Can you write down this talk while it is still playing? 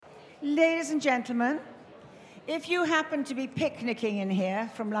Ladies and gentlemen, if you happen to be picnicking in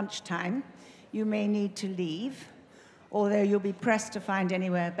here from lunchtime, you may need to leave, although you'll be pressed to find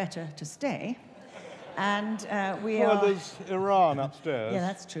anywhere better to stay. And Well, there's Iran upstairs. Yeah,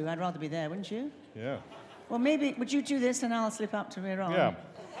 that's true. I'd rather be there, wouldn't you? Yeah. Well, maybe, would you do this and I'll slip up to Iran? Yeah.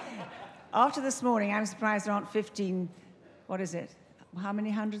 After this morning, I'm surprised there aren't 15, what is it? How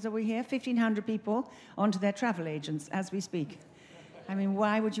many hundreds are we here? 1,500 people onto their travel agents as we speak. I mean,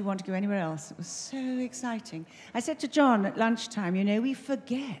 why would you want to go anywhere else? It was so exciting. I said to John at lunchtime, you know, we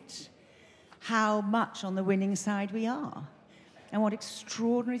forget how much on the winning side we are and what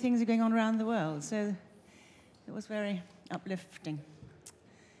extraordinary things are going on around the world. So it was very uplifting.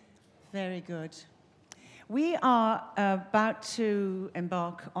 Very good. We are about to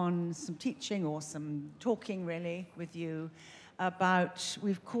embark on some teaching or some talking, really, with you about,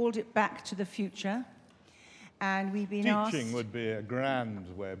 we've called it Back to the Future. And we've been asked... Teaching would be a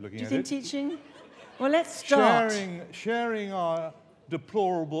grand way of looking at it. Do you think teaching? Well, let's start. Sharing our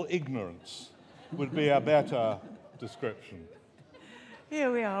deplorable ignorance would be a better description.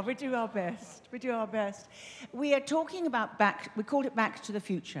 Here we are. We do our best. We do our best. We are talking about we called it Back to the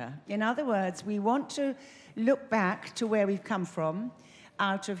Future. In other words, we want to look back to where we've come from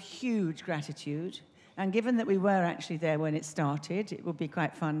out of huge gratitude. And given that we were actually there when it started, it would be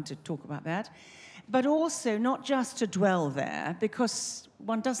quite fun to talk about that. But also not just to dwell there, because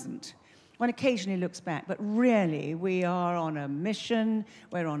one doesn't. One occasionally looks back, but really we are on a mission,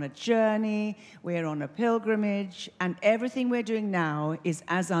 we're on a journey, we're on a pilgrimage, and everything we're doing now is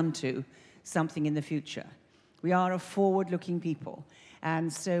as unto something in the future. We are a forward-looking people.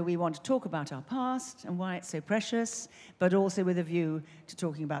 And so we want to talk about our past and why it's so precious, but also with a view to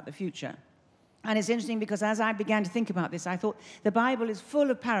talking about the future. And it's interesting because as I began to think about this, I thought the Bible is full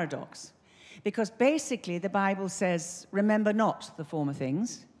of paradox. Because basically the Bible says, remember not the former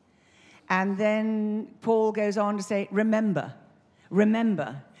things. And then Paul goes on to say, remember,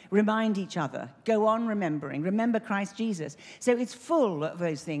 remind each other, go on remembering, remember Christ Jesus. So it's full of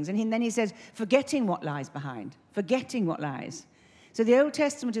those things. And then he says, forgetting what lies behind, forgetting what lies. So the Old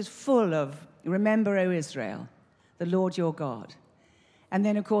Testament is full of, remember, O Israel, the Lord your God. And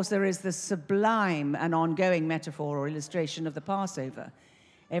then, of course, there is the sublime and ongoing metaphor or illustration of the Passover.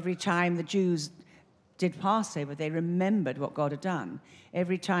 Every time the Jews did Passover, they remembered what God had done.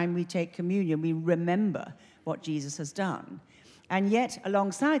 Every time we take communion, we remember what Jesus has done. And yet,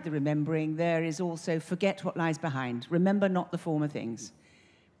 alongside the remembering, there is also forget what lies behind. Remember not the former things.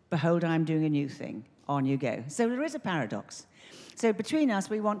 Behold, I am doing a new thing. On you go. So there is a paradox. So between us,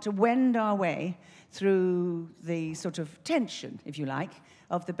 we want to wend our way through the sort of tension, if you like,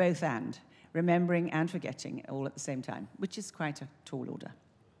 of the both and, remembering and forgetting all at the same time, which is quite a tall order.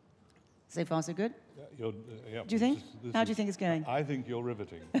 So far, so good? Yeah, do you think? How do you think it's going? I think you're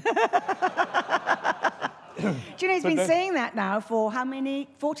riveting. Do you know, he's been saying that now for how many?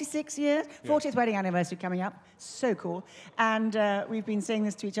 46 years? 40th wedding anniversary coming up. So cool. And we've been saying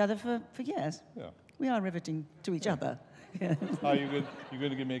this to each other for years. Yeah. We are riveting to each other. Are you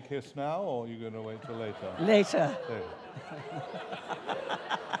going to give me a kiss now, or are you going to wait till later? Later.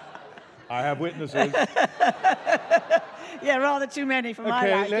 I have witnesses. Yeah, rather too many for my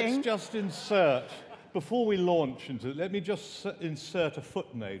liking. Okay, let's just insert, before we launch into it, let me just insert a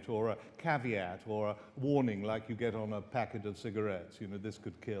footnote or a caveat or a warning like you get on a packet of cigarettes. You know, this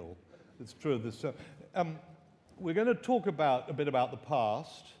could kill. It's true. We're going to talk a bit about the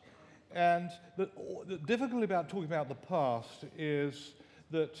past. And the difficulty about talking about the past is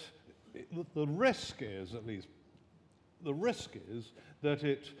that the risk is that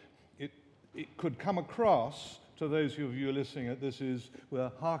it could come across to those of you listening at this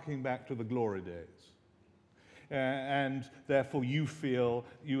we're harking back to the glory days. And therefore you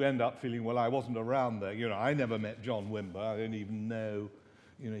end up feeling, well, I wasn't around there. You know, I never met John Wimber. I don't even know,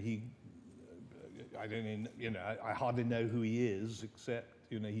 I hardly know who he is, except,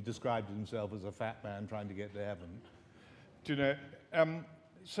 he described himself as a fat man trying to get to heaven. Do you know?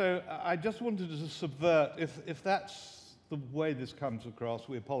 So I just wanted to subvert, if that's the way this comes across,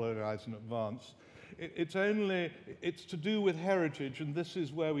 we apologize in advance. It's to do with heritage, and this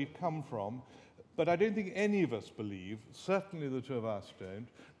is where we've come from. But I don't think any of us believe, certainly the two of us don't,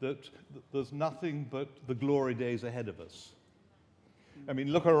 that there's nothing but the glory days ahead of us. I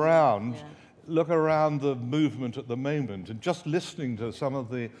mean, look around. Yeah. Look around the movement at the moment, and just listening to some of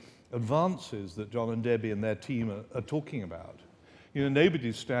the advances that John and Debbie and their team are talking about.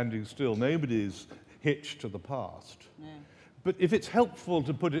 Nobody's standing still. Nobody's hitched to the past. Yeah. But if it's helpful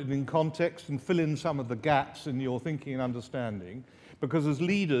to put it in context and fill in some of the gaps in your thinking and understanding, because as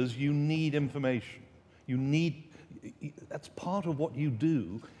leaders, you need information. You need That's part of what you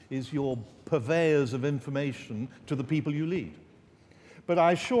do, is you're purveyors of information to the people you lead. But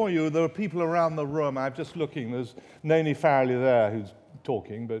I assure you, there are people around the room. I'm just looking. There's Noni Farrelly there who's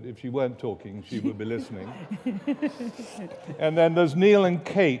talking, but if she weren't talking, she would be listening. And then there's Neil and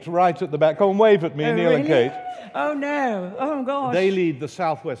Kate right at the back. Go and wave at me, Oh, Neil really? and Kate. Oh, no. Oh, gosh. They lead the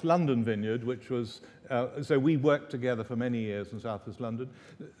South West London Vineyard, which was, so we worked together for many years in South West London.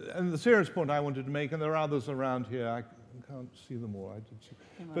 And the serious point I wanted to make, and there are others around here, I can't see them all, I did see,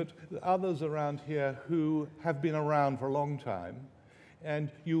 but others around here who have been around for a long time, and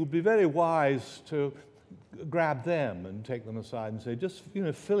you would be very wise to grab them and take them aside and say, just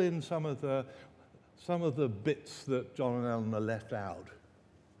fill in some of the bits that John and Eleanor left out,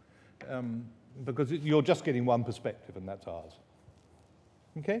 because you're just getting one perspective, and that's ours.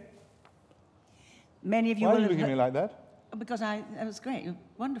 Okay? Many of you Why will are you have looking at me like that? Because that was great. You're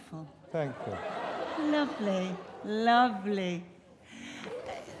wonderful. Thank you. Lovely, lovely.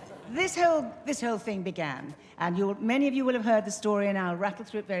 This whole thing began, and many of you will have heard the story, and I'll rattle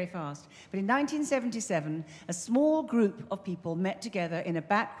through it very fast. But in 1977, a small group of people met together in a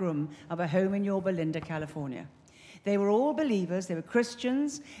back room of a home in Yorba Linda, California. They were all believers, they were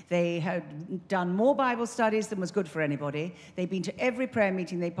Christians, they had done more Bible studies than was good for anybody, they'd been to every prayer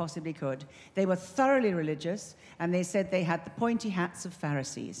meeting they possibly could, they were thoroughly religious, and they said they had the pointy hats of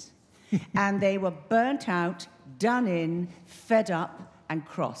Pharisees. And they were burnt out, done in, fed up, and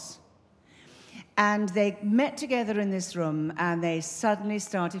cross. And they met together in this room, and they suddenly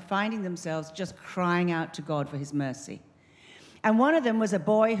started finding themselves just crying out to God for his mercy. And one of them was a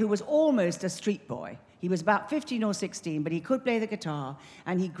boy who was almost a street boy. He was about 15 or 16, but he could play the guitar,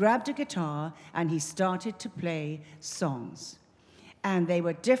 and he grabbed a guitar, and he started to play songs. And they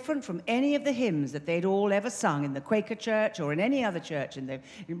were different from any of the hymns that they'd all ever sung in the Quaker church or in any other church, in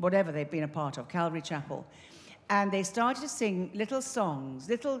whatever they'd been a part of, Calvary Chapel. And they started to sing little songs,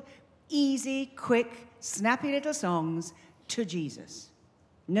 little easy, quick, snappy little songs to Jesus.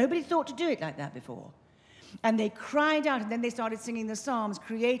 Nobody thought to do it like that before. And they cried out, and then they started singing the Psalms,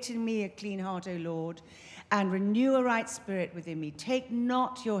 "Create in me a clean heart, O Lord, and renew a right spirit within me. Take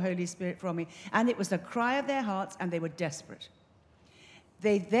not your Holy Spirit from me." And it was the cry of their hearts, and they were desperate.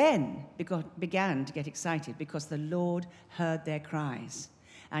 They then began to get excited because the Lord heard their cries.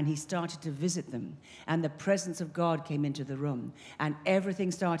 And he started to visit them, and the presence of God came into the room, and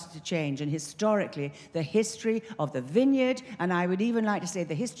everything started to change. And historically, the history of the vineyard, and I would even like to say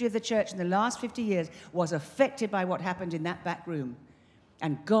the history of the church in the last 50 years, was affected by what happened in that back room.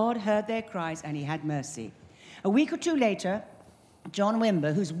 And God heard their cries, and he had mercy. A week or two later, John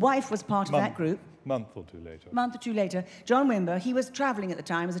Wimber, whose wife was part of that group, month or two later, John Wimber, he was traveling at the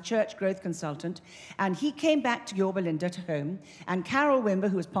time as a church growth consultant, and he came back to Yorba Linda to home, and Carol Wimber,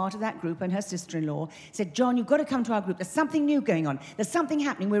 who was part of that group, and her sister-in-law, said, "John, you've got to come to our group. There's something new going on. There's something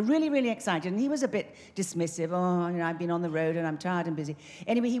happening. We're really, really excited." And he was a bit dismissive. "Oh, I've been on the road, and I'm tired and busy."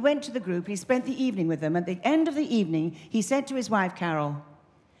 Anyway, he went to the group, and he spent the evening with them. At the end of the evening, he said to his wife, Carol,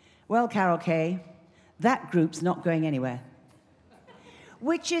 "Well, Carol Kay, that group's not going anywhere."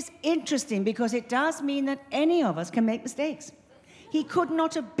 Which is interesting because it does mean that any of us can make mistakes. He could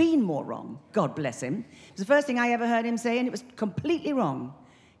not have been more wrong, God bless him. It was the first thing I ever heard him say, and it was completely wrong.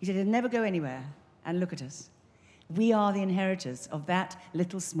 He said, "It'll never go anywhere." And look at us. We are the inheritors of that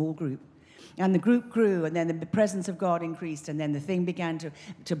little small group. And the group grew, and then the presence of God increased, and then the thing began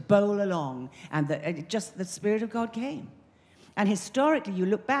to bowl along, and the Spirit of God came. And historically, you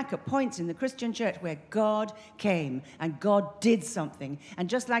look back at points in the Christian church where God came and God did something. And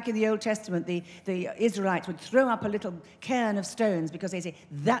just like in the Old Testament, the Israelites would throw up a little cairn of stones because they say,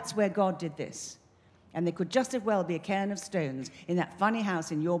 "That's where God did this." And there could just as well be a cairn of stones in that funny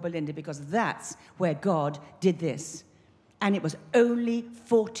house in Yorba Linda because that's where God did this. And it was only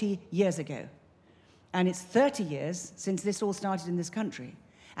 40 years ago. And it's 30 years since this all started in this country.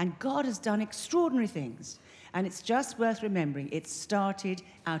 And God has done extraordinary things. And it's just worth remembering, it started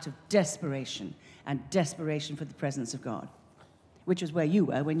out of desperation, and desperation for the presence of God, which is where you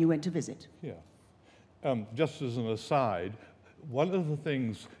were when you went to visit. Yeah. Just as an aside, one of the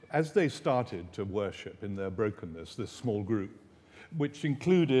things, as they started to worship in their brokenness, this small group, which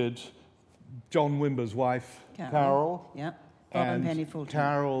included John Wimber's wife, Carol, yeah. Bob and Penny Fulton.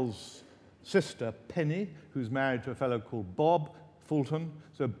 Carol's sister, Penny, who's married to a fellow called Bob Fulton.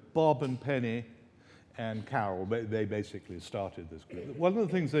 So Bob and Penny and Carol, they basically started this group. One of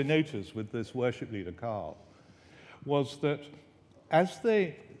the things they noticed with this worship leader, Carl, was that as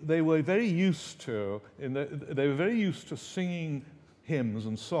they were very used to, singing hymns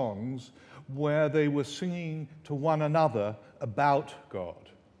and songs where they were singing to one another about God.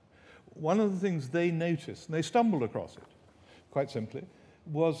 one of the things they noticed, and they stumbled across it, quite simply,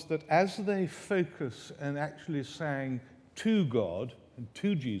 was that as they focused and actually sang to God and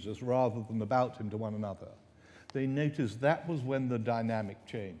to Jesus rather than about him to one another, they noticed that was when the dynamic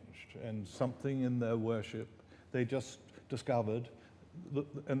changed, and something in their worship they just discovered,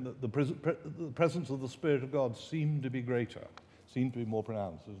 the presence of the Spirit of God seemed to be greater, seemed to be more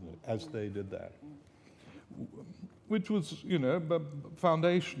pronounced, isn't it, as they did that. Which was,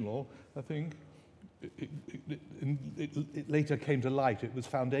 foundational, I think. It later came to light. It was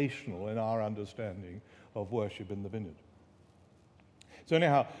foundational in our understanding of worship in the vineyard. So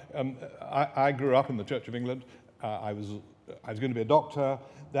anyhow, I grew up in the Church of England. I was going to be a doctor.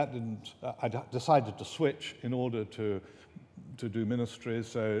 That didn't. I decided to switch in order to do ministry.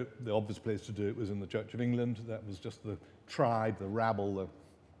 So the obvious place to do it was in the Church of England. That was just the tribe, the rabble, the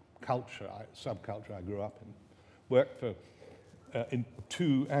culture, subculture I grew up in. Worked for in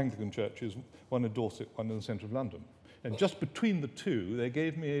two Anglican churches, one in Dorset, one in the centre of London. And just between the two, they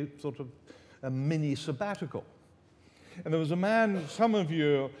gave me a sort of a mini sabbatical. And there was a man, some of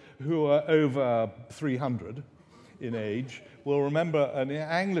you who are over 300 in age will remember an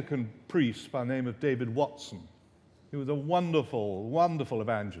Anglican priest by the name of David Watson. He was a wonderful, wonderful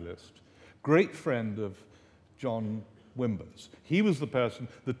evangelist, great friend of John Wimber's. He was the person,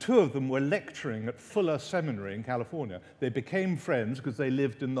 the two of them were lecturing at Fuller Seminary in California. They became friends because they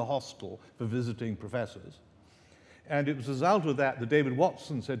lived in the hostel for visiting professors. And it was as a result of that David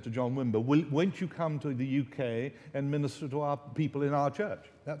Watson said to John Wimber, won't you come to the UK and minister to our people in our church?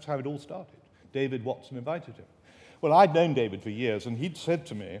 That's how it all started. David Watson invited him. Well, I'd known David for years, and he'd said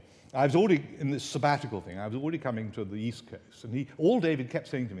to me, I was already in this sabbatical thing, I was already coming to the East Coast, and all David kept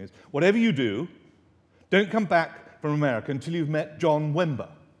saying to me is, whatever you do, don't come back from America until you've met John Wimber.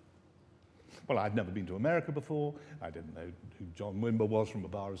 Well, I'd never been to America before. I didn't know who John Wimber was from a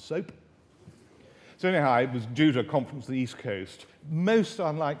bar of soap. So anyhow, I was due to a conference on the East Coast. Most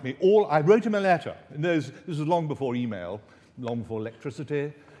unlike me, I wrote him a letter. This was long before email, long before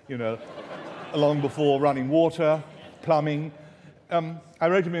electricity, long before running water, plumbing. I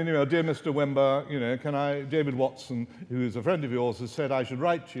wrote him an email, dear Mr. Wimber, David Watson, who is a friend of yours, has said I should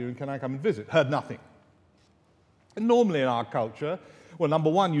write to you, and can I come and visit? Heard nothing. And normally in our culture, well, number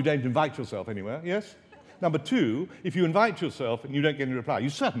one, you don't invite yourself anywhere, yes? Number two, if you invite yourself and you don't get any reply, you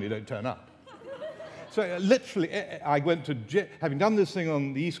certainly don't turn up. So literally, I went to, having done this thing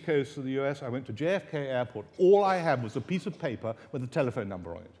on the East Coast of the US, I went to JFK Airport. All I had was a piece of paper with a telephone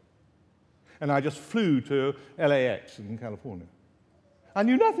number on it. And I just flew to LAX in California. I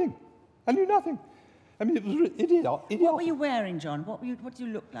knew nothing. I mean, it was idiotic. What were you wearing, John? What did you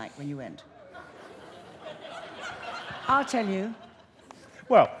look like when you went? I'll tell you.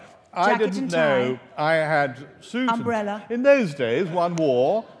 Well, I Jacket didn't and know tie. I had suit. Umbrella. In those days, one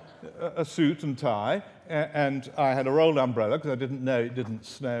wore a suit and tie, and I had a rolled umbrella because I didn't know it didn't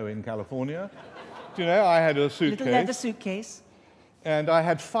snow in California. Do you know, I had a suitcase. Little leather suitcase. And I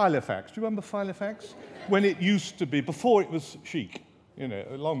had Filofax. Do you remember Filofax? When it used to be, before it was chic,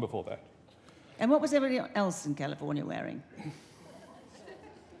 long before that. And what was everybody else in California wearing?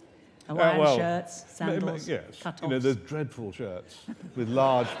 Hawaiian shirts, sandals, yes. cut-offs. Those dreadful shirts with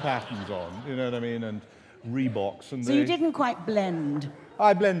large patterns on, you know what I mean, and Reeboks. And so you didn't quite blend.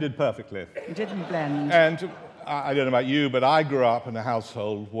 I blended perfectly. You didn't blend. And I don't know about you, but I grew up in a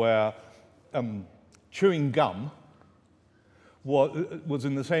household where chewing gum was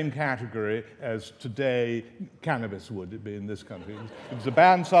in the same category as today cannabis would be in this country. It was a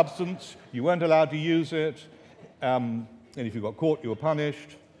banned substance. You weren't allowed to use it. And if you got caught, you were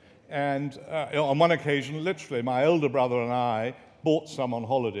punished. And on one occasion, literally, my older brother and I bought some on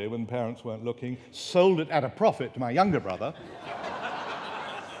holiday when parents weren't looking, sold it at a profit to my younger brother.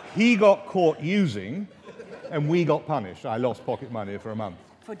 He got caught using, and we got punished. I lost pocket money for a month.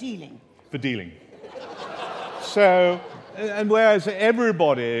 For dealing? For dealing. So, and whereas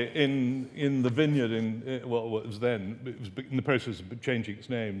everybody in the vineyard, it was in the process of changing its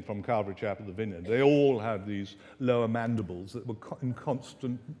name from Calvary Chapel to the Vineyard, they all had these lower mandibles that were in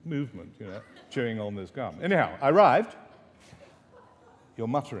constant movement, chewing on this gum. Anyhow, I arrived. You're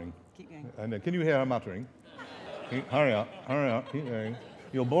muttering. Keep going. And can you hear her muttering? Hurry up, keep going.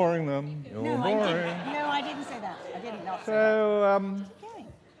 You're boring them. You're boring. I didn't say that. I did not say that. So,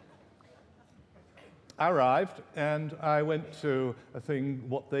 I arrived and I went to a thing,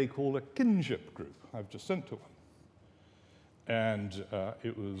 what they call a kinship group. I've just sent to one. And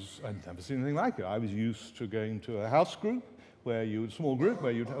I'd never seen anything like it. I was used to going to a house group, a small group,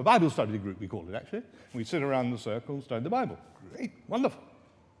 a Bible study group, we called it actually. We'd sit around in the circle and study the Bible. Great, wonderful.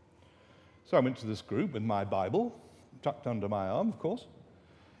 So I went to this group with my Bible, tucked under my arm, of course.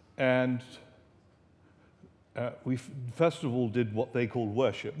 And we first of all did what they called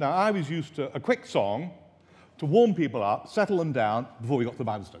worship. Now, I was used to a quick song to warm people up, settle them down before we got to the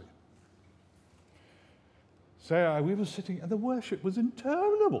Bible study. So we were sitting, and the worship was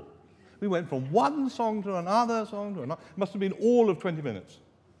interminable. We went from one song to another song to another. It must have been all of 20 minutes.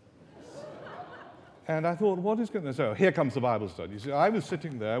 And I thought, what is going to... So here comes the Bible study. So I was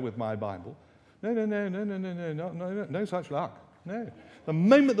sitting there with my Bible. No such luck. No. The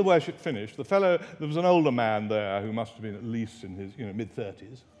moment the worship finished, there was an older man there who must have been at least in his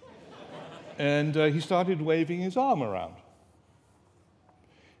mid-30s. And he started waving his arm around.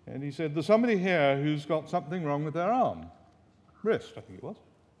 And he said, there's somebody here who's got something wrong with their arm. Wrist, I think it was.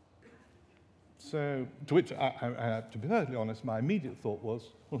 So, to which, to be perfectly honest, my immediate thought was,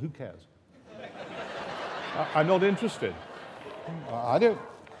 well, who cares? I'm not interested. I don't.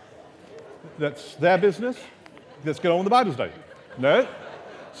 That's their business. Let's get on with the Bible study. No.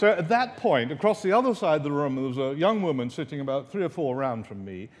 So at that point, across the other side of the room, there was a young woman sitting about 3 or 4 round from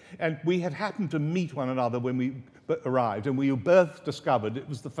me, and we had happened to meet one another when we arrived, and we both discovered it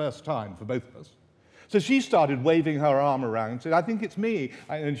was the first time for both of us. So she started waving her arm around and said, I think it's me.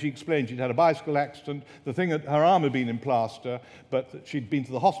 And she explained she'd had a bicycle accident, the thing that her arm had been in plaster, but she'd been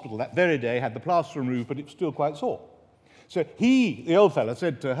to the hospital that very day, had the plaster removed, but it was still quite sore. So he, the old fella,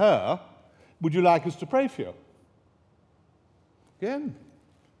 said to her, would you like us to pray for you? Again,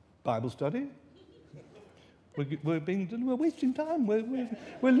 Bible study. We're wasting time.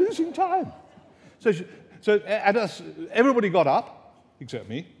 We're losing time. So everybody got up, except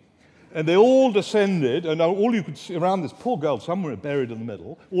me, and they all descended, and all you could see around this poor girl somewhere buried in the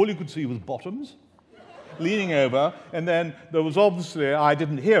middle, all you could see was bottoms leaning over, and then there was obviously, I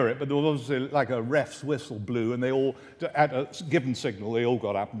didn't hear it, but there was obviously like a ref's whistle blew, and they all, at a given signal, they all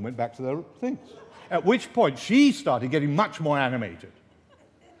got up and went back to their things. At which point she started getting much more animated.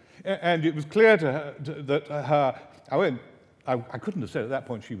 And it was clear to her that I couldn't have said at that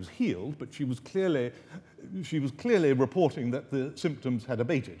point she was healed, but she was clearly reporting that the symptoms had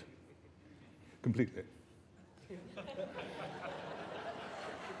abated completely.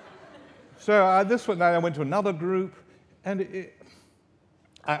 So this one, I went to another group, and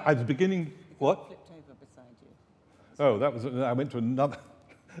I was beginning, what? Flipped over beside you. Oh, that was, I went to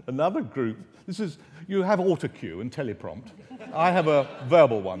another group. This is, you have autocue and teleprompt. I have a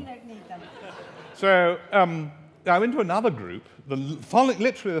verbal one. You don't need them. So I went to another group,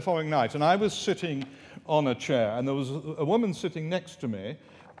 literally the following night, and I was sitting on a chair, and there was a woman sitting next to me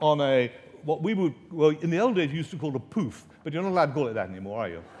on what we would, well, in the old days, you used to call a poof, but you're not allowed to call it that anymore, are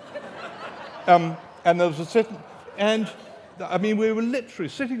you? And there was we were literally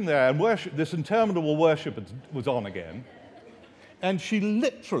sitting there, and this interminable worship was on again, and she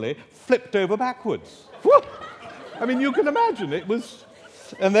literally flipped over backwards. Whoop! I mean, you can imagine, it was...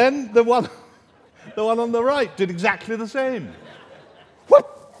 And then the one on the right did exactly the same.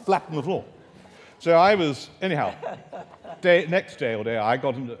 Whoop! Flat on the floor. So I was, anyhow, next day, I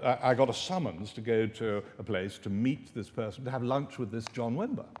got a summons to go to a place to meet this person, to have lunch with this John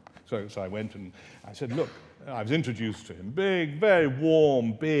Wimber. So I went and I said, look, I was introduced to him. Big, very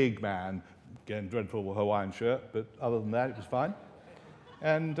warm, big man. Again, dreadful Hawaiian shirt, but other than that, it was fine.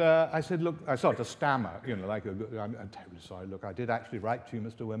 And I said, look, I started to stammer, I'm terribly sorry. Look, I did actually write to you,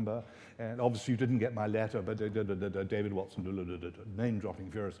 Mr. Wimber, and obviously you didn't get my letter, but David Watson, name dropping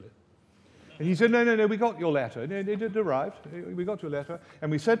furiously. And he said, no, we got your letter. It arrived. We got your letter.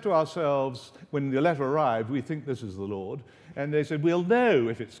 And we said to ourselves, when the letter arrived, we think this is the Lord. And they said, we'll know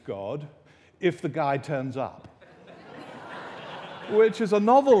if it's God if the guy turns up. Which is a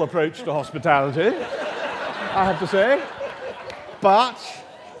novel approach to hospitality, I have to say. But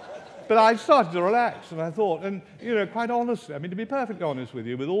I started to relax, and I thought, and, quite honestly, to be perfectly honest with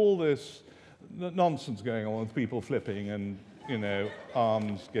you, with all this nonsense going on with people flipping and,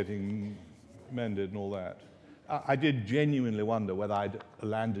 arms getting mended and all that, I did genuinely wonder whether I'd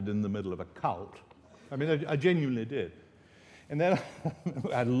landed in the middle of a cult. I genuinely did. And then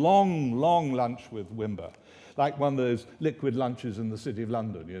I had a long, long lunch with Wimber, like one of those liquid lunches in the City of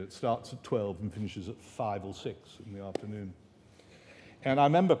London. It starts at 12 and finishes at 5 or 6 in the afternoon. And I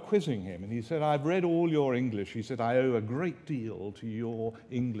remember quizzing him, and he said, I've read all your English. He said, I owe a great deal to your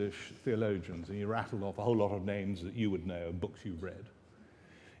English theologians. And he rattled off a whole lot of names that you would know and books you've read.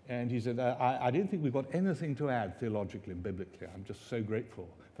 And he said, I don't think we've got anything to add theologically and biblically. I'm just so grateful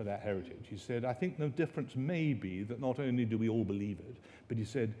for that heritage. He said, I think the difference may be that not only do we all believe it, but he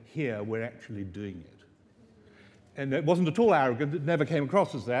said, here we're actually doing it. And it wasn't at all arrogant, it never came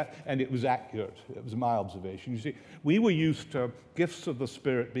across as that, and it was accurate. It was my observation. You see, we were used to gifts of the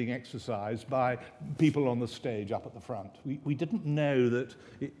Spirit being exercised by people on the stage up at the front. We didn't know that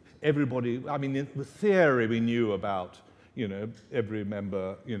everybody, I mean, in the theory we knew about, every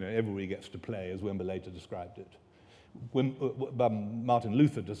member, everybody gets to play, as Wimber later described it. When Martin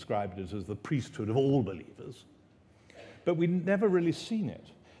Luther described it as the priesthood of all believers. But we'd never really seen it.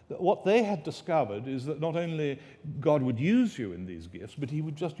 What they had discovered is that not only God would use you in these gifts, but he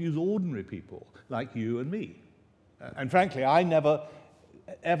would just use ordinary people like you and me. And frankly, I never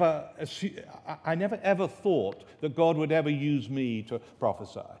ever thought that God would ever use me to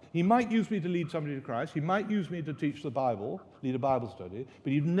prophesy. He might use me to lead somebody to Christ. He might use me to teach the Bible, lead a Bible study,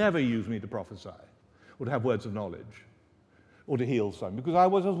 but he'd never use me to prophesy or to have words of knowledge or to heal somebody, because I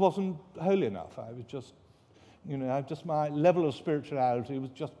wasn't holy enough. I was just, my level of spirituality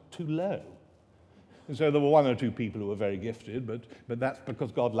was just too low. And so there were one or two people who were very gifted, but that's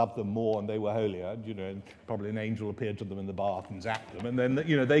because God loved them more and they were holier, and probably an angel appeared to them in the bath and zapped them, and then,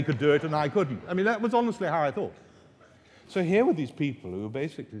 they could do it and I couldn't. I mean, that was honestly how I thought. So here were these people who were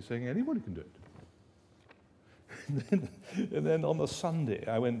basically saying anybody can do it. And then on the Sunday,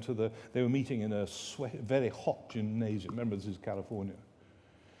 I went to they were meeting in a very hot gymnasium. Remember, this is California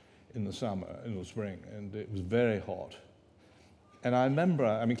in the summer, in the spring, and it was very hot. And I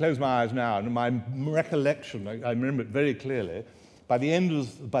remember, close my eyes now, and my recollection, I remember it very clearly, by the end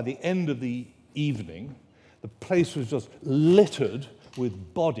of the evening, the place was just littered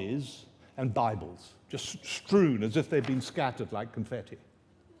with bodies and Bibles, just strewn as if they'd been scattered like confetti.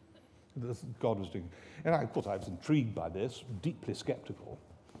 God was doing. And of course, I was intrigued by this, deeply skeptical.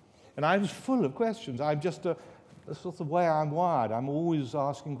 And I was full of questions. I'm just that's sort of the way I'm wired. I'm always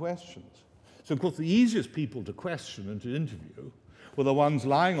asking questions. So, of course, the easiest people to question and to interview were the ones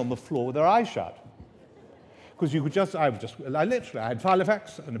lying on the floor with their eyes shut. Because you could I had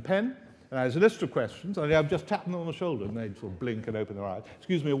Filofax and a pen, and I had a list of questions, and I would just tap them on the shoulder, and they'd sort of blink and open their eyes.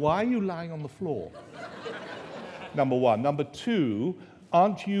 Excuse me, why are you lying on the floor? Number one. Number two,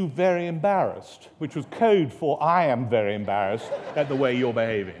 aren't you very embarrassed? Which was code for I am very embarrassed at the way you're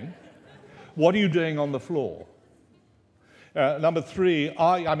behaving. What are you doing on the floor? Number three,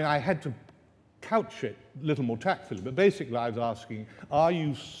 I had to couch it a little more tactfully, but basically I was asking, are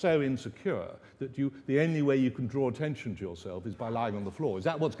you so insecure that the only way you can draw attention to yourself is by lying on the floor? Is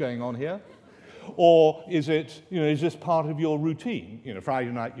that what's going on here? Or is it, is this part of your routine?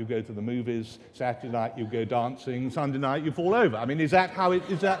 Friday night you go to the movies, Saturday night you go dancing, Sunday night you fall over.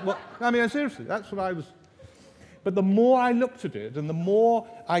 Seriously, that's what I was. But the more I looked at it and the more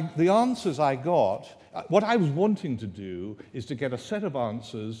the answers I got, what I was wanting to do is to get a set of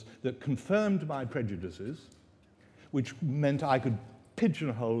answers that confirmed my prejudices, which meant I could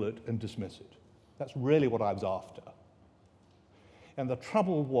pigeonhole it and dismiss it. That's really what I was after. And the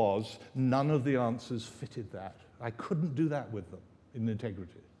trouble was, none of the answers fitted that. I couldn't do that with them in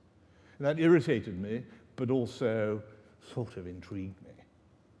integrity. And that irritated me, but also sort of intrigued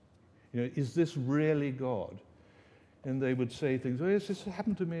me. Is this really God? And they would say things, oh, yes, this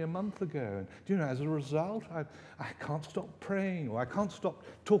happened to me a month ago. And, as a result, I can't stop praying, or I can't stop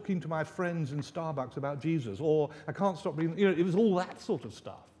talking to my friends in Starbucks about Jesus, or I can't stop reading, it was all that sort of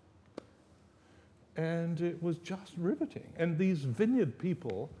stuff. And it was just riveting. And these vineyard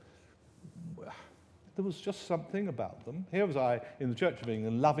people, there was just something about them. Here was I in the Church of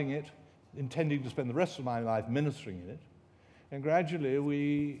England, loving it, intending to spend the rest of my life ministering in it. And gradually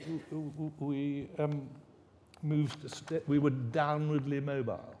we we were downwardly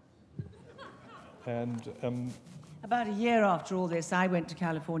mobile. And about a year after all this, I went to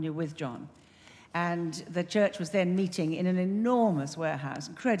California with John. And the church was then meeting in an enormous warehouse,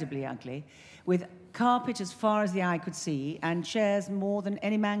 incredibly ugly, with carpet as far as the eye could see and chairs more than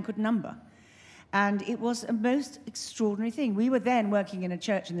any man could number. And it was a most extraordinary thing. We were then working in a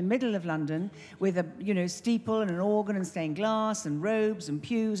church in the middle of London with a steeple and an organ and stained glass and robes and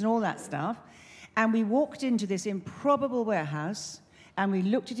pews and all that stuff. And we walked into this improbable warehouse and we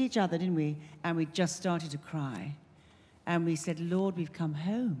looked at each other, didn't we? And we just started to cry. And we said, Lord, we've come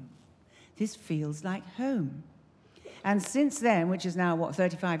home. This feels like home. And since then, which is now,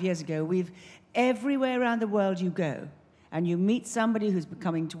 35 years ago, everywhere around the world you go, and you meet somebody who's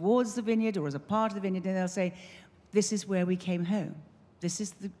coming towards the vineyard or as a part of the vineyard, and they'll say, this is where we came home. This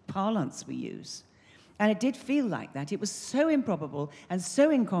is the parlance we use. And it did feel like that. It was so improbable and so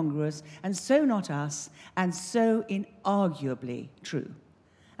incongruous and so not us and so inarguably true.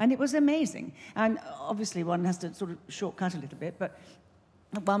 And it was amazing. And obviously one has to sort of shortcut a little bit, but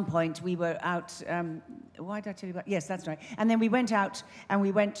at one point we were out, why did I tell you about, yes, that's right. And then we went out and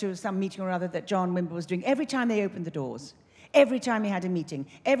we went to some meeting or other that John Wimber was doing. Every time they opened the doors, every time he had a meeting,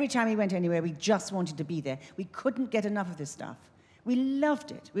 every time he went anywhere, we just wanted to be there. We couldn't get enough of this stuff. We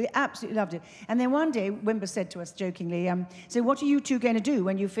loved it. We absolutely loved it. And then one day, Wimber said to us jokingly, so what are you two going to do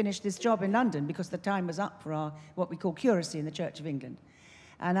when you finish this job in London? Because the time was up for our, what we call curacy in the Church of England.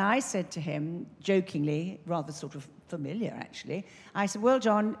 And I said to him, jokingly, rather sort of familiar actually, I said, well,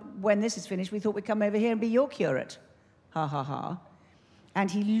 John, when this is finished, we thought we'd come over here and be your curate. Ha, ha, ha.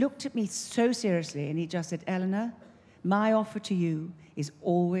 And he looked at me so seriously and he just said, Eleanor, my offer to you is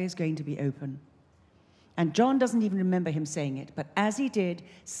always going to be open. And John doesn't even remember him saying it, but as he did,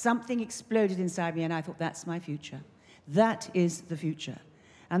 something exploded inside me and I thought, that's my future. That is the future.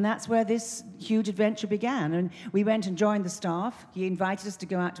 And that's where this huge adventure began. And we went and joined the staff. He invited us to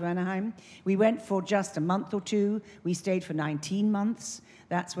go out to Anaheim. We went for just a month or two. We stayed for 19 months.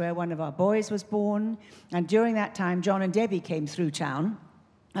 That's where one of our boys was born. And during that time, John and Debbie came through town.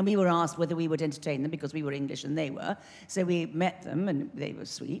 And we were asked whether we would entertain them because we were English and they were. So we met them and they were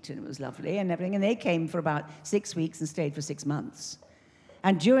sweet and it was lovely and everything. And they came for about 6 weeks and stayed for 6 months.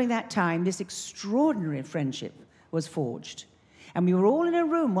 And during that time, this extraordinary friendship was forged. And we were all in a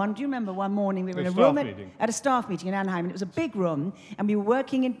room. Do you remember one morning we were in a room at a staff meeting in Anaheim, and it was a big room, and we were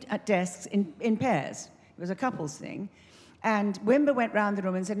working at desks in pairs. It was a couples thing. And Wimber went round the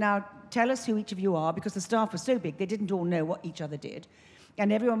room and said, now, tell us who each of you are, because the staff was so big, they didn't all know what each other did.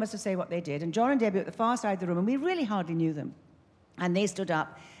 And everyone must have said what they did. And John and Debbie were at the far side of the room, and we really hardly knew them. And they stood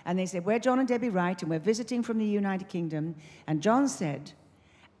up, and they said, we're John and Debbie Wright, and we're visiting from the United Kingdom. And John said,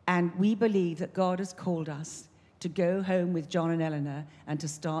 and we believe that God has called us to go home with John and Eleanor and to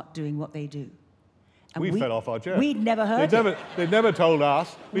start doing what they do. And we fell off our chair. We'd never heard it. They'd never told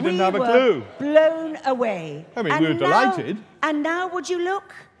us. We didn't have a clue. Blown away. I mean, we were delighted. And now, would you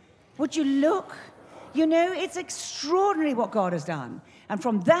look? Would you look? You know, it's extraordinary what God has done. And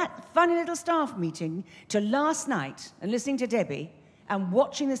from that funny little staff meeting to last night and listening to Debbie and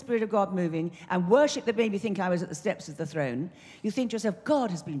watching the Spirit of God moving and worship that made me think I was at the steps of the throne, you think to yourself,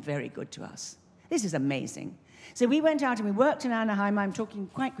 God has been very good to us. This is amazing. So we went out and we worked in Anaheim. I'm talking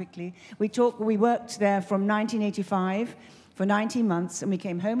quite quickly. We worked there from 1985 for 19 months, and we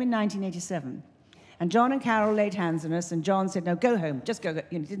came home in 1987. And John and Carol laid hands on us, and John said, no, go home. Just go.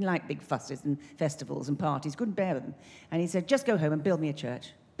 You know, he didn't like big fusses and festivals and parties. Couldn't bear them. And he said, just go home and build me a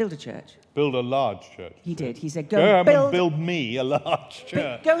church. Build a church. Build a large church. He did. He said, go home and build me a large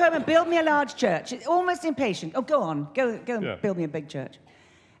church. Go home and build me a large church. Almost impatient. Oh, go on. Go and build me a big church.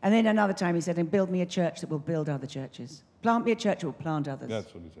 And then another time he said, and build me a church that will build other churches. Plant me a church that will plant others.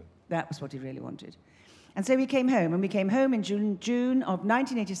 That's what he said. That was what he really wanted. And so we came home, and we came home in June of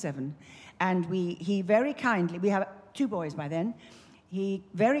 1987, and he very kindly, we have 2 boys by then, he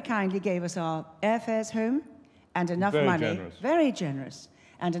very kindly gave us our airfares home and enough money. Very generous.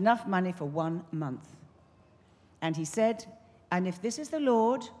 And enough money for 1 month. And he said, and if this is the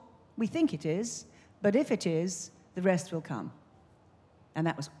Lord, we think it is, but if it is, the rest will come. And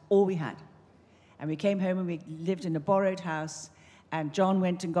that was all we had. And we came home and we lived in a borrowed house, and John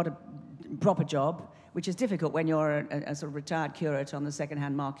went and got a proper job, which is difficult when you're a sort of retired curate on the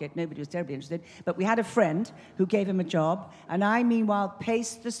second-hand market. Nobody was terribly interested. But we had a friend who gave him a job, and I, meanwhile,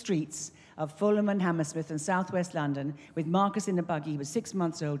 paced the streets of Fulham and Hammersmith and southwest London with Marcus in the buggy. He was 6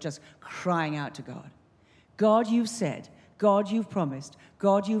 months old, just crying out to God. God, you've said. God, you've promised.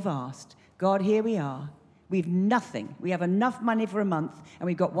 God, you've asked. God, here we are. We've nothing. We have enough money for a month, and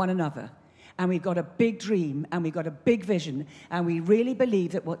we've got one another. And we've got a big dream, and we've got a big vision, and we really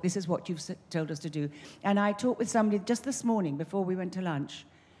believe that this is what you've told us to do. And I talked with somebody just this morning before we went to lunch,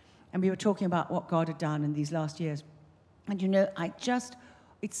 and we were talking about what God had done in these last years. And you know,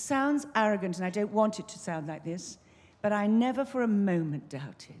 it sounds arrogant, and I don't want it to sound like this, but I never for a moment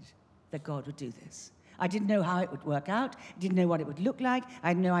doubted that God would do this. I didn't know how it would work out. I didn't know what it would look like. I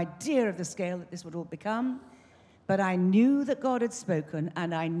had no idea of the scale that this would all become. But I knew that God had spoken,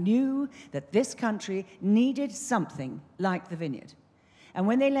 and I knew that this country needed something like the Vineyard. And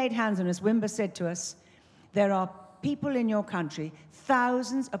when they laid hands on us, Wimber said to us, there are people in your country,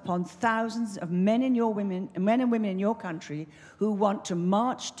 thousands upon thousands of men and women in your country who want to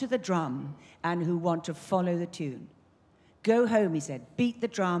march to the drum and who want to follow the tune. Go home, he said, beat the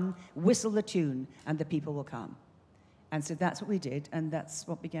drum, whistle the tune, and the people will come. And so that's what we did, and that's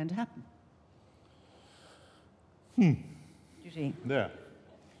what began to happen. You see? Yeah.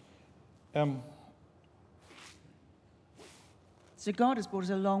 So God has brought us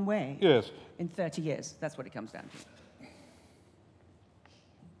a long way. Yes. In 30 years. That's what it comes down to.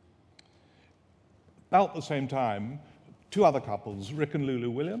 About the same time, two other couples, Rick and Lulu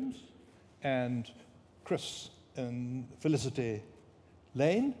Williams, and Chris and Felicity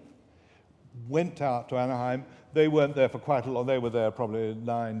Lane, went out to Anaheim. They weren't there for quite a long, they were there probably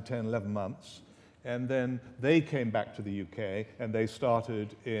 9, 10, 11 months. And then they came back to the UK and they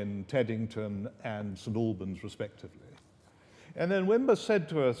started in Teddington and St Albans, respectively. And then Wimber said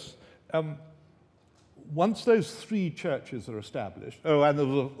to us, once those three churches are established, and there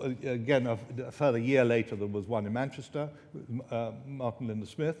was, again, a further year later, there was one in Manchester, Martin Lindner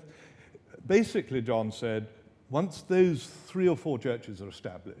Smith. Basically, John said, once those 3 or 4 churches are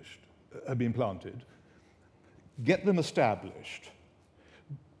established, have been planted, get them established.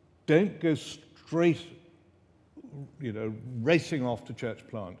 Don't go straight, racing off to church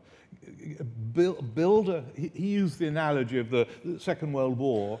plant. He used the analogy of the Second World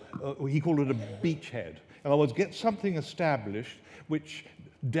War. He called it a beachhead. In other words, get something established which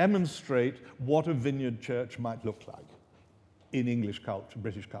demonstrate what a vineyard church might look like in English culture,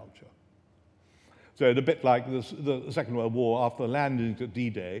 British culture. So it's a bit like the Second World War, after landing at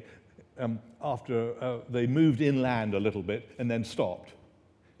D-Day, after they moved inland a little bit and then stopped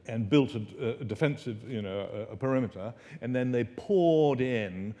and built a defensive, a perimeter, and then they poured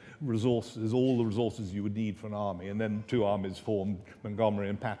in resources, all the resources you would need for an army, and then 2 armies formed, Montgomery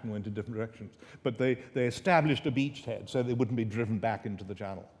and Patton went in different directions. But they established a beachhead so they wouldn't be driven back into the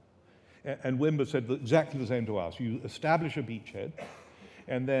channel. And Wimber said exactly the same to us. You establish a beachhead,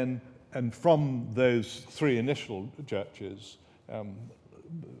 and from those 3 initial churches, there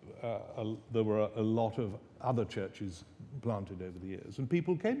were a lot of other churches planted over the years, and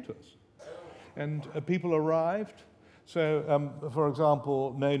people came to us. And people arrived. So, for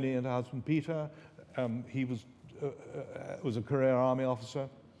example, Noni and her husband Peter, he was a career army officer.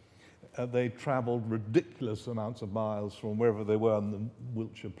 They traveled ridiculous amounts of miles from wherever they were on the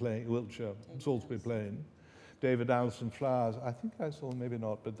Wiltshire, Salisbury Plain. David Allison Flowers, I think I saw them, maybe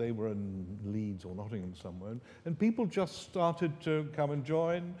not, but they were in Leeds or Nottingham somewhere. And people just started to come and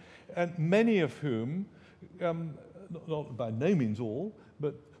join, and many of whom, not by no means all,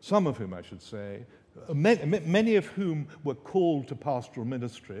 but some of whom, I should say, many of whom were called to pastoral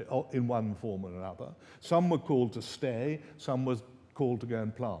ministry in one form or another. Some were called to stay, some were called to go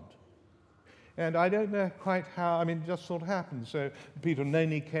and plant. And I don't know quite how, it just sort of happened. So Peter and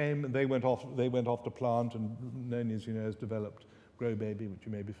Noni came, and they went off to plant, and Noni, as you know, has developed Grow Baby, which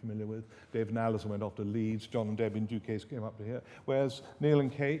you may be familiar with. David and Alison went off to Leeds. John and Debbie, in due case, came up to here. Whereas Neil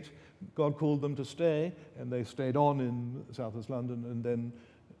and Kate, God called them to stay, and they stayed on in South West London, and then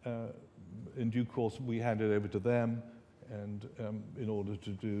in due course we handed over to them, and in order to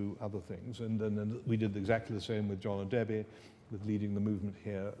do other things. And then we did exactly the same with John and Debbie, with leading the movement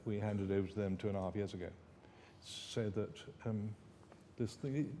here. We handed over to them 2.5 years ago. So that this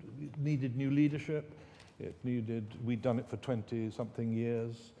thing it needed new leadership. We'd done it for 20-something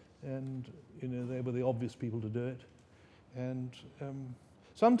years, and they were the obvious people to do it. And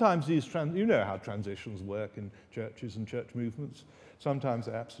sometimes these, you know how transitions work in churches and church movements. Sometimes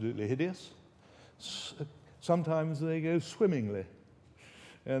they're absolutely hideous. Sometimes they go swimmingly.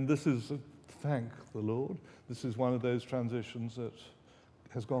 And this is, thank the Lord, this is one of those transitions that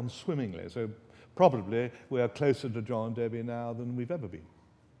has gone swimmingly. So probably we are closer to John and Debbie now than we've ever been.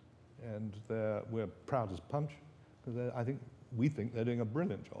 And we're proud as punch, because we think they're doing a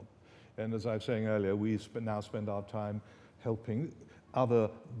brilliant job. And as I was saying earlier, we now spend our time helping other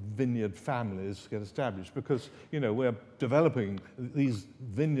vineyard families get established, because we're developing these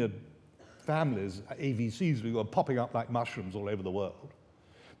vineyard families, AVCs, we've got popping up like mushrooms all over the world.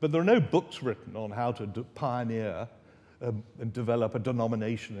 But there are no books written on how to pioneer and develop a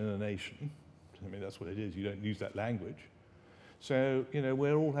denomination in a nation. That's what it is. You don't use that language. So,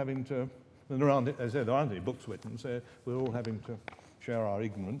 we're all having to, and there aren't any books written, so we're all having to share our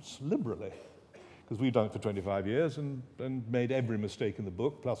ignorance liberally. Because we've done it for 25 years and made every mistake in the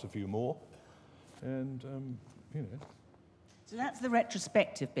book, plus a few more. And, So that's the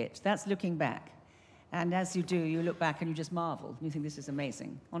retrospective bit. That's looking back. And as you do, you look back and you just marvel. And you think, this is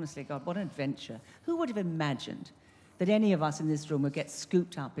amazing. Honestly, God, what an adventure. Who would have imagined that any of us in this room would get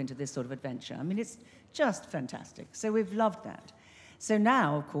scooped up into this sort of adventure? It's just fantastic. So we've loved that. So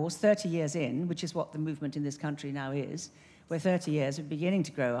now, of course, 30 years in, which is what the movement in this country now is, we're 30 years, we're beginning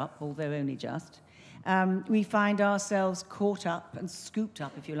to grow up, although only just, we find ourselves caught up and scooped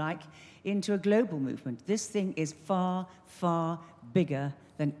up, if you like, into a global movement. This thing is far, far bigger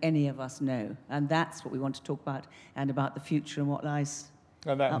than any of us know. And that's what we want to talk about, and about the future and what lies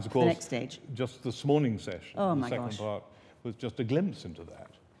and that up was, of for course, the next stage. Just this morning's session, the second part, was just a glimpse into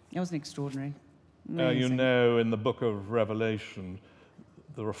that. It was an extraordinary. In the book of Revelation,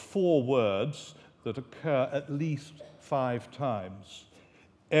 there are 4 words that occur at least 5 times.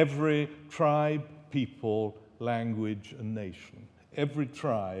 Every tribe, people, language, and nation. Every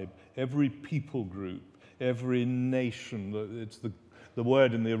tribe, every people group, every nation. It's the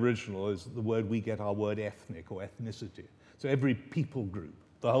word in the original is the word we get our word ethnic or ethnicity. So every people group,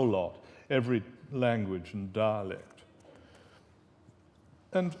 the whole lot, every language and dialect.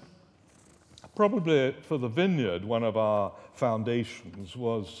 And probably for the Vineyard, one of our foundations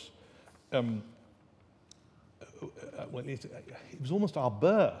was, it was almost our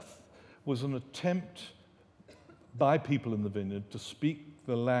birth, was an attempt by people in the Vineyard to speak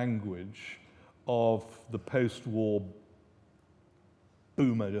the language of the post-war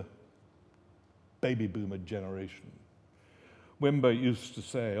baby boomer generation. Wimber used to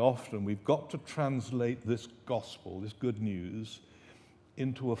say often, we've got to translate this gospel, this good news,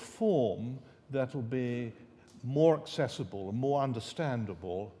 into a form that'll be more accessible and more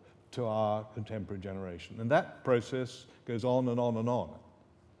understandable to our contemporary generation. And that process goes on and on and on.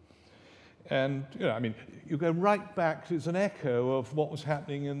 And, you go right back, it's an echo of what was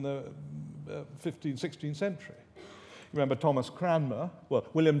happening in the 15th, 16th century. Remember Thomas Cranmer,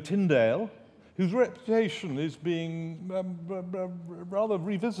 William Tyndale, whose reputation is being rather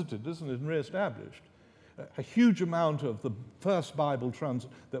revisited, isn't it, and re-established. A huge amount of the first Bible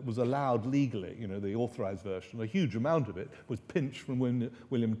that was allowed legally, the authorized version, a huge amount of it was pinched from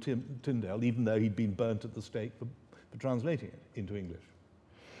William Tyndale, even though he'd been burnt at the stake for translating it into English.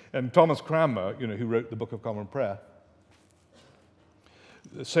 And Thomas Cranmer, who wrote the Book of Common Prayer,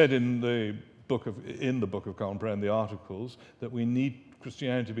 said in the Book of Common Prayer, in the Articles, that we need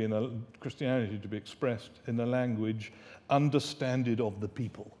Christianity to be expressed in a language understanded of the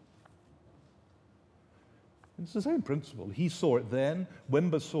people. It's the same principle. He saw it then.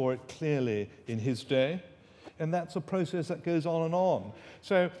 Wimber saw it clearly in his day. And that's a process that goes on and on.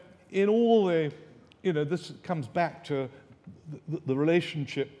 So in all this comes back to the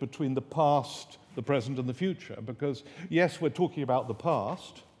relationship between the past, the present, and the future. Because, yes, we're talking about the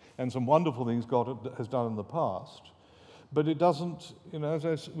past and some wonderful things God has done in the past. But it doesn't,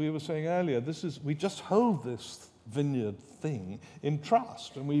 as we were saying earlier, we just hold this Vineyard thing in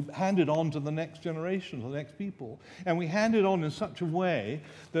trust, and we hand it on to the next generation, to the next people, and we hand it on in such a way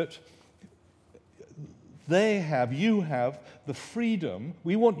that you have the freedom.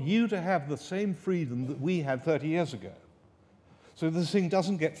 We want you to have the same freedom that we had 30 years ago. So this thing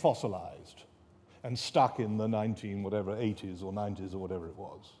doesn't get fossilized and stuck in the 80s or 90s or whatever it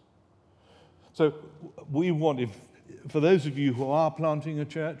was. So we want, for those of you who are planting a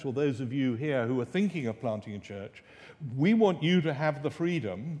church, or those of you here who are thinking of planting a church, we want you to have the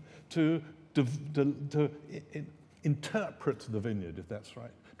freedom to interpret the Vineyard, if that's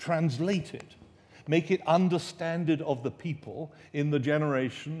right, translate it, make it understanded of the people in the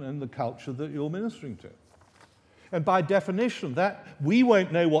generation and the culture that you're ministering to. And by definition, that we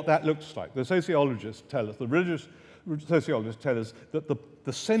won't know what that looks like. The sociologists tell us, the religious sociologists tell us that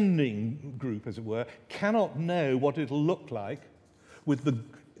the sending group, as it were, cannot know what it'll look like with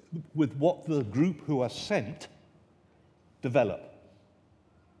what the group who are sent develop.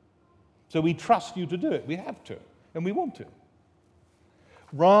 So we trust you to do it. We have to, and we want to.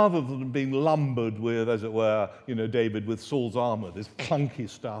 Rather than being lumbered with, as it were, David with Saul's armor, this clunky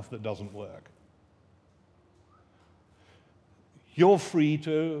stuff that doesn't work. You're free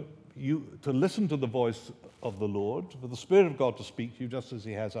to listen to the voice of the Lord, for the Spirit of God to speak to you just as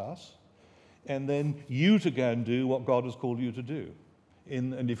he has us, and then you to go and do what God has called you to do.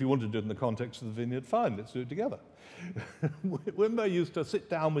 And if you want to do it in the context of the Vineyard, fine, let's do it together. Wimber used to sit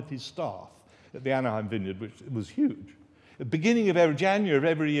down with his staff at the Anaheim Vineyard, which was huge. At the beginning of January of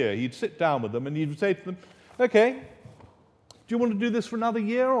every year, he'd sit down with them and he'd say to them, okay, do you want to do this for another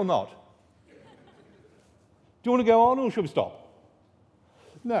year or not? Do you want to go on or should we stop?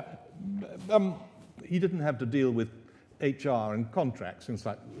 No, he didn't have to deal with HR and contracts, things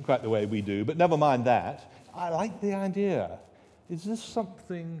like quite the way we do, but never mind that. I like the idea. Is this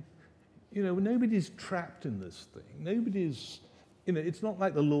something, nobody's trapped in this thing. Nobody's, it's not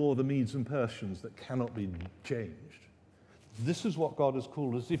like the law of the Medes and Persians that cannot be changed. This is what God has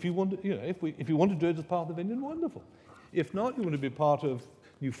called us. If you want to, if you want to do it as part of the Vineyard, wonderful. If not, you want to be part of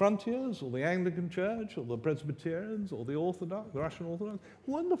New Frontiers, or the Anglican Church, or the Presbyterians, or the Russian Orthodox,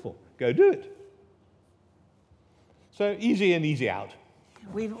 wonderful. Go do it. So easy in, easy out.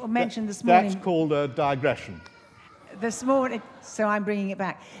 We mentioned this morning. That's called a digression. This morning, so I'm bringing it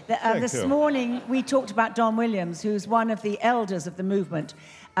back. This morning we talked about Don Williams, who's one of the elders of the movement.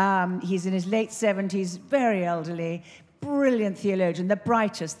 He's in his late 70s, very elderly, brilliant theologian, the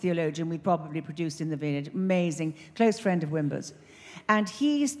brightest theologian we probably produced in the Vineyard. Amazing, close friend of Wimber's. And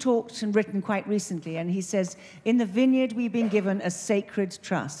he's talked and written quite recently, and he says, in the vineyard we've been given a sacred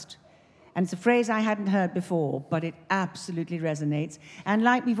trust. And it's a phrase I hadn't heard before, but it absolutely resonates. And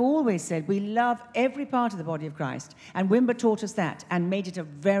like we've always said, we love every part of the body of Christ. And Wimber taught us that and made it a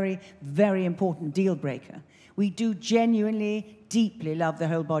very, very important deal breaker. We do genuinely, deeply love the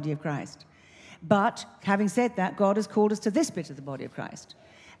whole body of Christ. But having said that, God has called us to this bit of the body of Christ.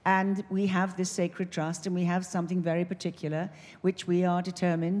 And we have this sacred trust, and we have something very particular which we are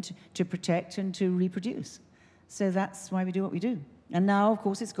determined to protect and to reproduce. So that's why we do what we do. And now, of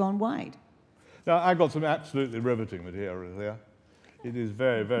course, it's gone wide. Now, I've got some absolutely riveting material here. It is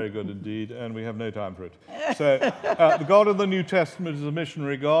very, very good indeed, and we have no time for it. So, the God of the New Testament is a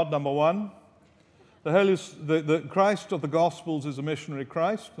missionary God, number one. The Christ of the Gospels is a missionary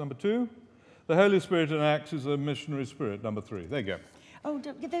Christ, number two. The Holy Spirit in Acts is a missionary Spirit, number three. There you go. Oh,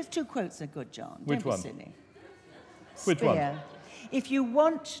 those two quotes are good, John. Which Don't one? be silly. Which one? Spear. If you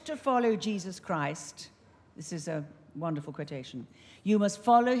want to follow Jesus Christ, this is a wonderful quotation, you must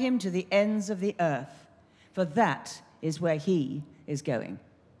follow him to the ends of the earth, for that is where he is going.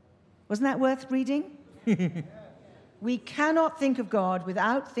 Wasn't that worth reading? We cannot think of God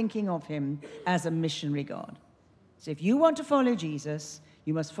without thinking of him as a missionary God. So if you want to follow Jesus,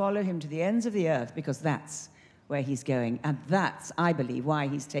 you must follow him to the ends of the earth, because that's where he's going. And that's, I believe, why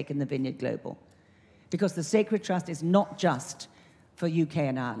he's taken the Vineyard Global. Because the Sacred Trust is not just for UK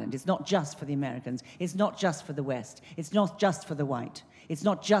and Ireland. It's not just for the Americans. It's not just for the West. It's not just for the white. It's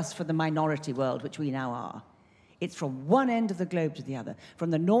not just for the minority world, which we now are. It's from one end of the globe to the other, from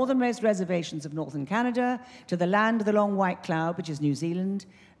the northernmost reservations of northern Canada to the land of the long white cloud, which is New Zealand,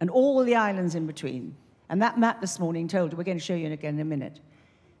 and all the islands in between. And that map this morning told you, we're going to show you again in a minute.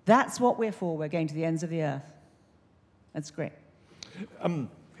 That's what we're for. We're going to the ends of the earth. That's great.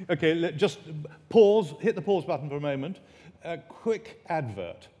 Okay, just pause, hit the pause button for a moment. A quick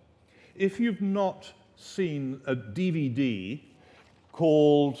advert. If you've not seen a DVD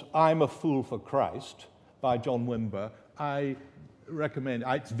called I'm a Fool for Christ by John Wimber, I recommend,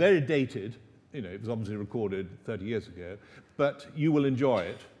 it's very dated, it was obviously recorded 30 years ago, but you will enjoy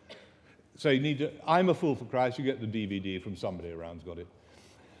it. So you need to, I'm a Fool for Christ, you get the DVD from somebody around's got it.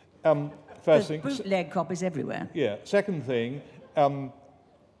 First thing. Bootleg copies everywhere. Yeah. Second thing,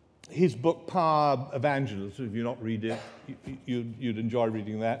 his book, Power Evangelism, if you've not read it, you'd enjoy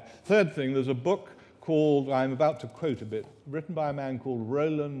reading that. Third thing, there's a book called, I'm about to quote a bit, written by a man called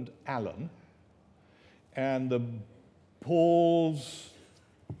Roland Allen. And the Paul's,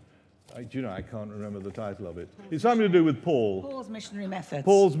 I can't remember the title of it. It's something to do with Paul. Paul's Missionary Methods.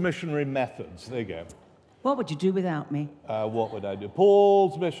 Paul's Missionary Methods. There you go. What would you do without me? What would I do?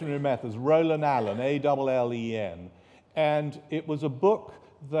 Paul's Missionary Methods, Roland Allen, A-L-L-E-N. And it was a book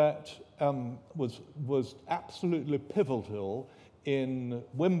that was absolutely pivotal in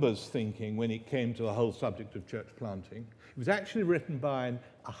Wimber's thinking when it came to the whole subject of church planting. It was actually written by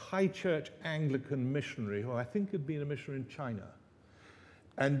a high church Anglican missionary who I think had been a missionary in China.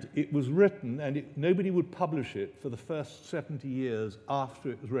 And it was written, and nobody would publish it for the first 70 years after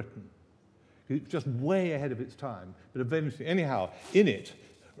it was written. It's just way ahead of its time. But eventually, anyhow, in it,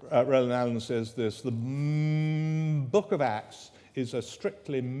 Roland Allen says this, the book of Acts is a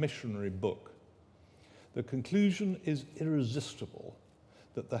strictly missionary book. The conclusion is irresistible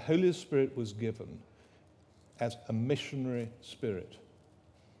that the Holy Spirit was given as a missionary spirit.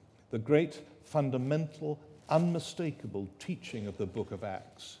 The great fundamental, unmistakable teaching of the book of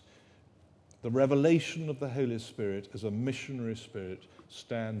Acts, the revelation of the Holy Spirit as a missionary spirit,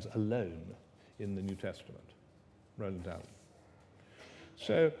 stands alone in the New Testament. Roland Allen.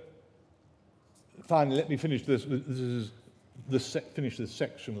 So, finally, let me finish this. Finish this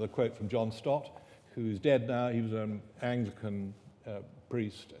section with a quote from John Stott, who is dead now. He was an Anglican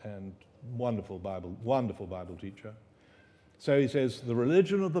priest and wonderful Bible teacher. So he says, the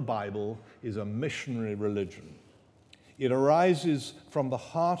religion of the Bible is a missionary religion. It arises from the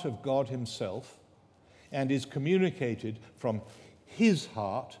heart of God himself and is communicated from his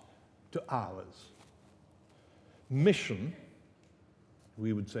heart to ours. Mission,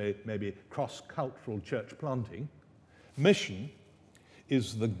 we would say maybe cross-cultural church planting, mission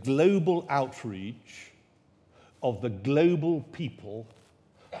is the global outreach of the global people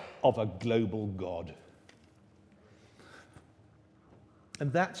of a global God.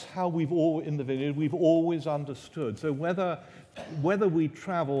 And that's how in the Vineyard, we've always understood. So whether we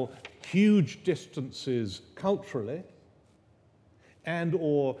travel huge distances culturally and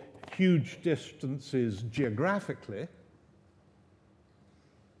or huge distances geographically,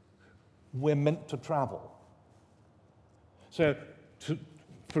 we're meant to travel. So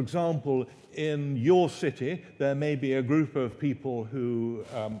For example, in your city, there may be a group of people who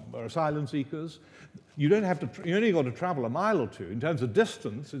are asylum seekers. You don't have to, you only got to travel a mile or two. In terms of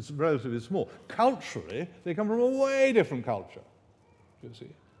distance, it's relatively small. Culturally, they come from a way different culture, you see.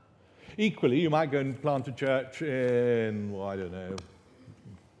 Equally, you might go and plant a church in, well, I don't know,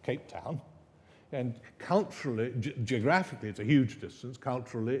 Cape Town. And culturally, geographically, it's a huge distance.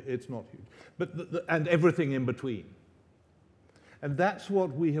 Culturally, it's not huge. But and everything in between. And that's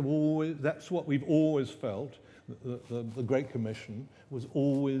what we've always felt. The Great Commission was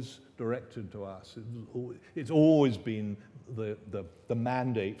always directed to us. It's always been the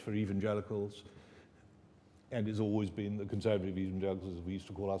mandate for evangelicals, and it's always been the conservative evangelicals, as we used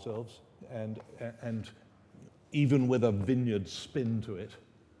to call ourselves, and even with a vineyard spin to it,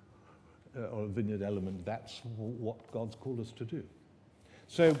 or a vineyard element, that's what God's called us to do.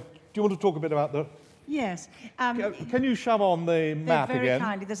 So, do you want to talk a bit about the... Yes. Can you shove on the map very again?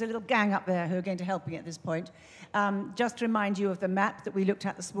 Kindly. There's a little gang up there who are going to help me at this point. Just to remind you of the map that we looked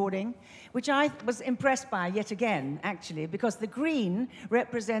at this morning, which I was impressed by yet again, actually, because the green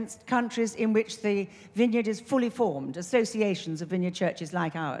represents countries in which the vineyard is fully formed, associations of vineyard churches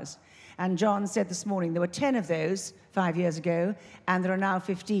like ours. And John said this morning there were 10 of those 5 years ago, and there are now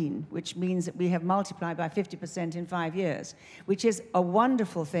 15, which means that we have multiplied by 50% in 5 years, which is a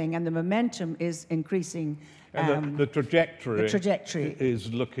wonderful thing, and the momentum is increasing. And the trajectory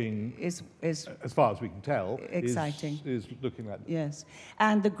is looking, is as far as we can tell, exciting. Is looking like... Yes.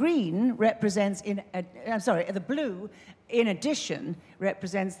 And the green represents, the blue, in addition,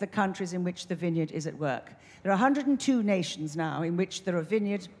 represents the countries in which the vineyard is at work. There are 102 nations now in which there are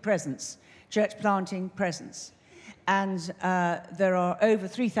vineyard presence, church planting presence. And there are over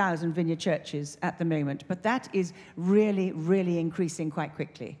 3,000 vineyard churches at the moment. But that is really, really increasing quite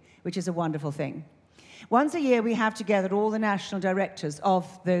quickly, which is a wonderful thing. Once a year, we have together all the national directors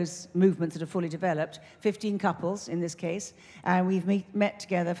of those movements that are fully developed, 15 couples in this case, and we've met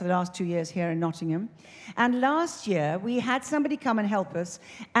together for the last 2 years here in Nottingham. And last year, we had somebody come and help us,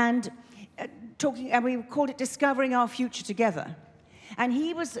 and we called it Discovering Our Future Together. And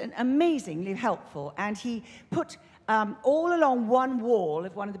he was amazingly helpful, and he put all along one wall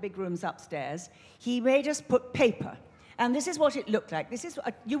of one of the big rooms upstairs, he made us put paper. And this is what it looked like. This is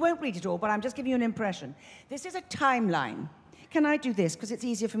you won't read it all, but I'm just giving you an impression. This is a timeline. Can I do this? Because it's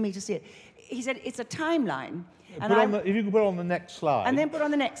easier for me to see it. He said it's a timeline. If you could put on the next slide. And then put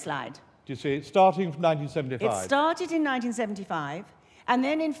on the next slide. Do you see it? Starting from 1975. It started in 1975, and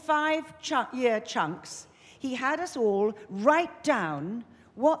then in 5-year chunks, he had us all write down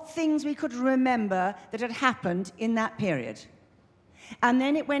what things we could remember that had happened in that period. And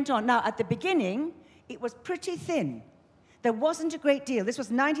then it went on. Now, at the beginning, it was pretty thin. There wasn't a great deal. This was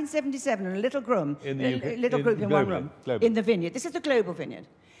 1977 in a little group in one room in the vineyard. This is the global vineyard.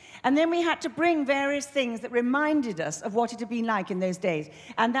 And then we had to bring various things that reminded us of what it had been like in those days.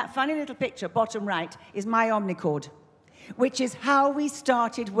 And that funny little picture, bottom right, is my omnicord, which is how we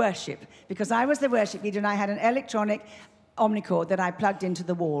started worship. Because I was the worship leader and I had an electronic omnicord that I plugged into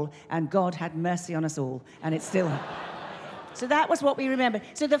the wall, and God had mercy on us all, and it's still... So that was what we remember.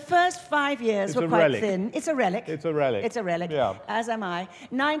 So the first 5 years were quite thin. It's a relic. It's a relic. It's a relic, yeah. As am I.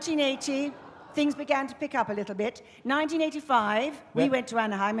 1980, things began to pick up a little bit. 1985, we went to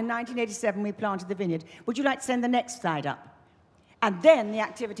Anaheim. In 1987, we planted the vineyard. Would you like to send the next slide up? And then the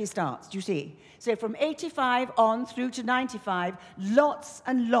activity starts, do you see? So from 85 on through to 95, lots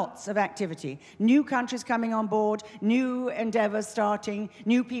and lots of activity. New countries coming on board, new endeavors starting,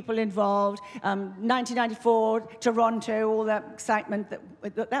 new people involved. 1994, Toronto, all that excitement.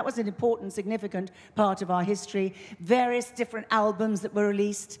 That was an important, significant part of our history. Various different albums that were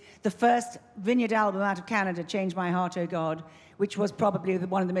released. The first vineyard album out of Canada, Change My Heart, Oh God, which was probably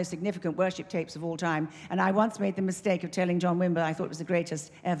one of the most significant worship tapes of all time. And I once made the mistake of telling John Wimber I thought it was the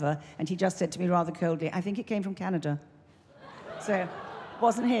greatest ever, and he just said to me rather coldly, I think it came from Canada. So it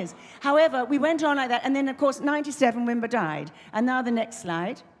wasn't his. However, we went on like that, and then, of course, 97, Wimber died. And now the next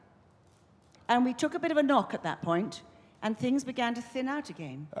slide. And we took a bit of a knock at that point, and things began to thin out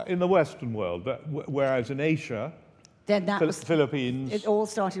again. In the Western world, whereas in Asia, then Philippines... It all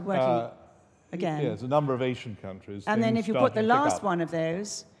started working... again. Yes, a number of Asian countries. And then if you put the last one of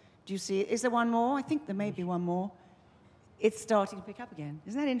those, do you see, is there one more? I think there may be one more. It's starting to pick up again.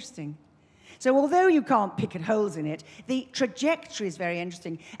 Isn't that interesting? So although you can't pick at holes in it, the trajectory is very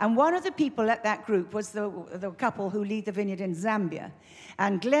interesting. And one of the people at that group was the couple who lead the vineyard in Zambia.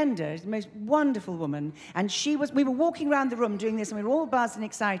 And Glenda is the most wonderful woman. And we were walking around the room doing this, and we were all buzzed and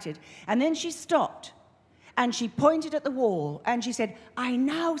excited. And then she stopped, and she pointed at the wall, and she said, I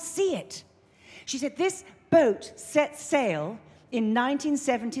now see it. She said, this boat set sail in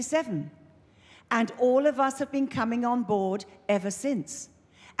 1977. And all of us have been coming on board ever since.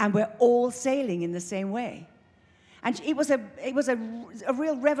 And we're all sailing in the same way. And it was a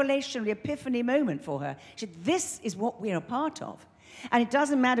real revelatory epiphany moment for her. She said, this is what we're a part of. And it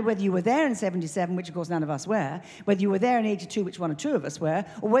doesn't matter whether you were there in 77, which of course none of us were, whether you were there in 82, which one or two of us were,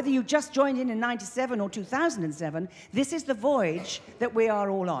 or whether you just joined in 97 or 2007, this is the voyage that we are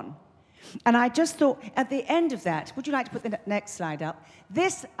all on. And I just thought, at the end of that, would you like to put the next slide up?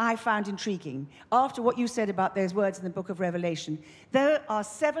 This I found intriguing. After what you said about those words in the book of Revelation, there are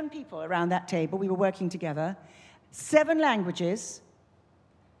 7 people around that table. We were working together. 7 languages,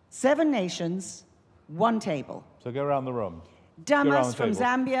 7 nations, 1 table. So go around the room. Damas from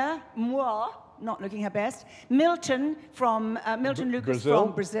Zambia, moi, not looking her best. Milton Lucas Brazil.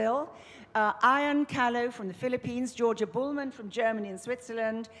 from Brazil. Ian Callow from the Philippines. Georgia Bullman from Germany and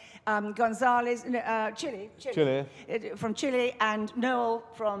Switzerland. Gonzalez, Chile. From Chile. And Noel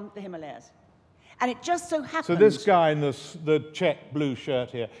from the Himalayas. And it just so happened... So this guy in the check blue shirt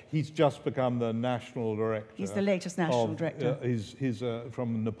here, he's just become the national director. He's the latest national director. He's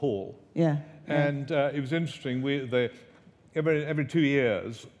from Nepal. Yeah. And it was interesting. Every 2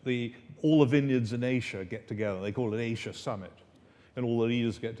 years, all the vineyards in Asia get together. They call it Asia Summit. And all the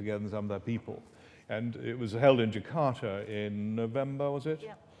leaders get together and some of their people. And it was held in Jakarta in November, was it?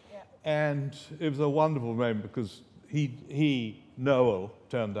 Yeah. And it was a wonderful moment because Noel,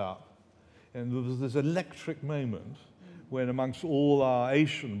 turned up. And there was this electric moment when amongst all our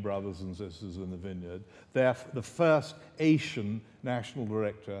Asian brothers and sisters in the vineyard, the first Asian national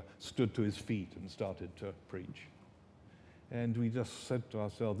director stood to his feet and started to preach. And we just said to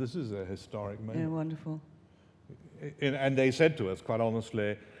ourselves, this is a historic moment. Yeah, wonderful. And they said to us, quite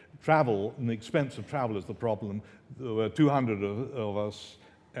honestly, travel, and the expense of travel is the problem. There were 200 of us,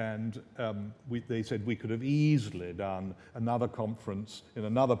 and they said we could have easily done another conference in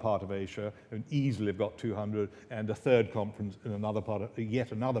another part of Asia, and easily have got 200, and a third conference in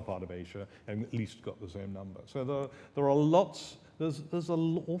yet another part of Asia, and at least got the same number. So there are lots, there's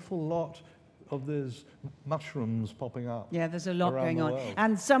an awful lot of these mushrooms popping up. Yeah, there's a lot going on. World.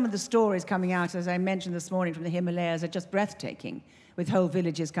 And some of the stories coming out, as I mentioned this morning, from the Himalayas are just breathtaking, with whole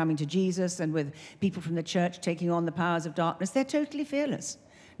villages coming to Jesus and with people from the church taking on the powers of darkness. They're totally fearless.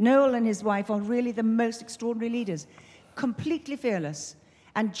 Noel and his wife are really the most extraordinary leaders, completely fearless,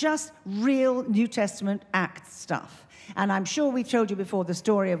 and just real New Testament Acts stuff. And I'm sure we've told you before the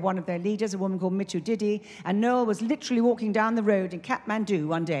story of one of their leaders, a woman called Mithu Didi, and Noel was literally walking down the road in Kathmandu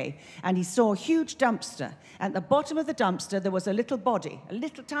one day, and he saw a huge dumpster. At the bottom of the dumpster, there was a little body, a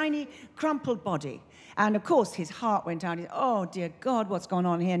little tiny crumpled body. And of course, his heart went out. He said, oh, dear God, what's gone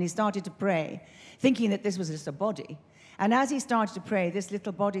on here? And he started to pray, thinking that this was just a body. And as he started to pray, this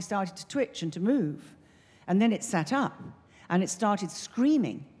little body started to twitch and to move. And then it sat up, and it started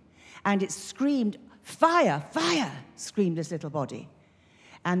screaming. And it screamed, fire, fire, screamed this little body.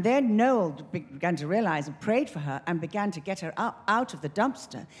 And then Noel began to realize and prayed for her and began to get her up out of the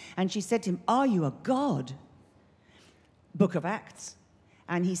dumpster. And she said to him, are you a god? Book of Acts.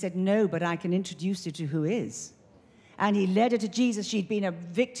 And he said, no, but I can introduce you to who is. And he led her to Jesus. She'd been a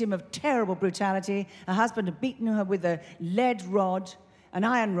victim of terrible brutality. Her husband had beaten her with a lead rod, an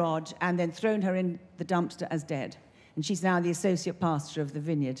iron rod, and then thrown her in the dumpster as dead. And she's now the associate pastor of the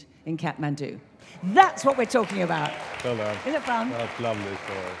vineyard in Kathmandu. That's what we're talking about. Well done. Isn't it fun? That's lovely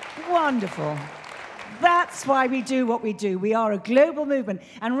story. Wonderful. That's why we do what we do. We are a global movement.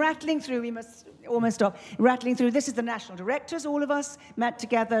 And rattling through, we must almost stop. Rattling through, this is the national directors, all of us met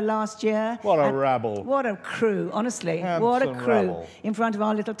together last year. What a rabble. What a crew, honestly. Handsome what a crew rabble. In front of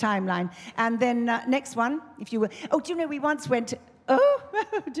our little timeline. And then next one, if you will. Oh, do you know we once went to... Oh,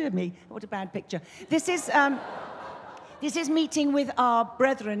 dear me, what a bad picture. This is meeting with our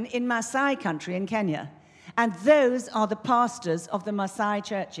brethren in Maasai country in Kenya. And those are the pastors of the Maasai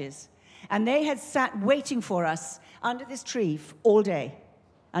churches. And they had sat waiting for us under this tree all day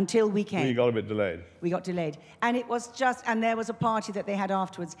until we came. You got a bit delayed. We got delayed. And it was just, and there was a party that they had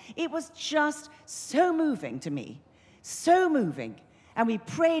afterwards. It was just so moving to me. So moving. And we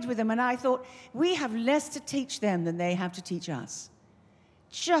prayed with them, and I thought, we have less to teach them than they have to teach us.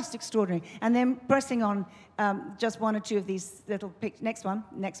 Just extraordinary. And then pressing on just one or two of these little pictures. Next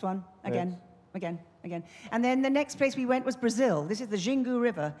one, again. And then the next place we went was Brazil. This is the Xingu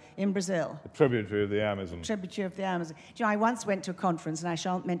River in Brazil. A tributary of the Amazon. Tributary of the Amazon. Do you know, I once went to a conference, and I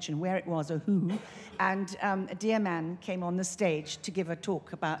shan't mention where it was or who, and a dear man came on the stage to give a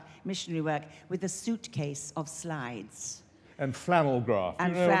talk about missionary work with a suitcase of slides. And flannel graph.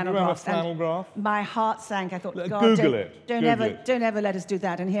 And flannel graph. Flannel graph? My heart sank. I thought, Google it. Don't ever let us do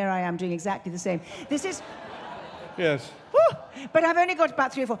that. And here I am doing exactly the same. This is... Yes. Woo! But I've only got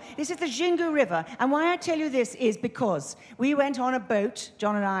about 3 or 4. This is the Xingu River. And why I tell you this is because we went on a boat,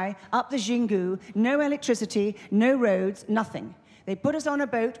 John and I, up the Xingu, no electricity, no roads, nothing. They put us on a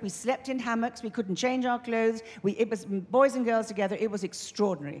boat. We slept in hammocks. We couldn't change our clothes. It was boys and girls together. It was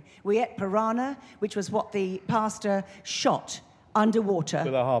extraordinary. We ate piranha, which was what the pastor shot underwater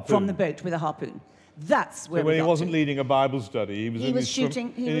With a harpoon. from the boat with a harpoon. That's where So when we he got wasn't to. leading a Bible study, he was, He in, was his,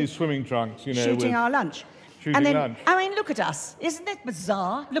 shooting- he in was his swimming trunks, you know. shooting with our lunch. shooting and then, lunch. I mean, look at us. Isn't it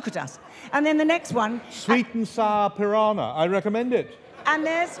bizarre? Look at us. And then the next one. Sweet and sour piranha. I recommend it. And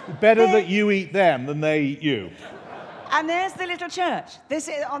there's Better there- that you eat them than they eat you. And there's the little church. This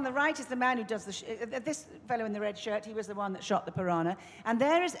is, on the right is the man who does this fellow in the red shirt. He was the one that shot the piranha. And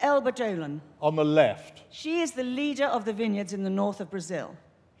there is Elba Dolan. On the left. She is the leader of the vineyards in the north of Brazil.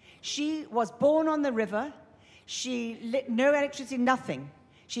 She was born on the river. She lit no electricity, nothing.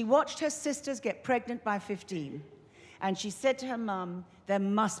 She watched her sisters get pregnant by 15. And she said to her mum, there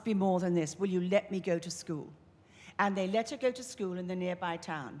must be more than this. Will you let me go to school? And they let her go to school in the nearby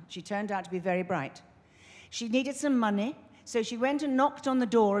town. She turned out to be very bright. She needed some money, so she went and knocked on the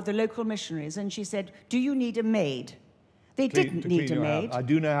door of the local missionaries, and she said, do you need a maid? They didn't need a clean your maid. house. I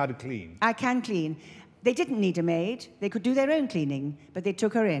do know how to clean. I can clean. They didn't need a maid. They could do their own cleaning, but they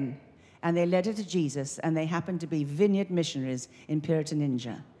took her in, and they led her to Jesus, and they happened to be vineyard missionaries in Puritan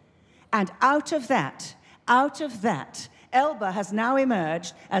India. And out of that, Elba has now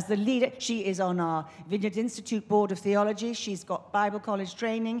emerged as the leader. She is on our Vineyard Institute Board of Theology. She's got Bible college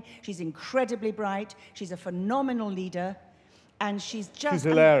training. She's incredibly bright. She's a phenomenal leader. And she's just... She's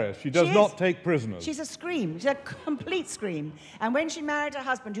hilarious. She does is. not take prisoners. She's a scream. She's a complete scream. And when she married her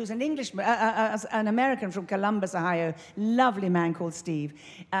husband, who's an an American from Columbus, Ohio, lovely man called Steve,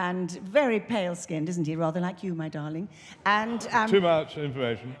 and very pale-skinned, isn't he? Rather like you, my darling. And Too much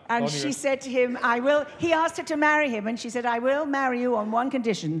information. and On she you go. said to him, he asked her to marry him, and she said, I will marry you on one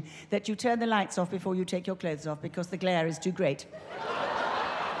condition, that you turn the lights off before you take your clothes off, because the glare is too great.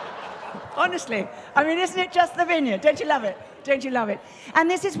 Honestly. I mean, isn't it just the vineyard? Don't you love it? Don't you love it? And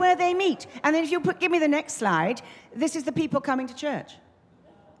this is where they meet. And then if you give me the next slide, this is the people coming to church.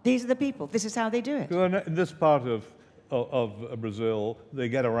 These are the people. This is how they do it. Because in this part of Brazil, they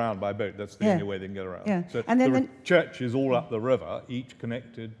get around by boat. That's the Yeah. only way they can get around. Yeah. So And then there the- are churches all up the river, each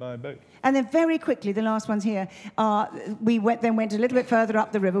connected by boat. And then very quickly, the last ones here, we went a little bit further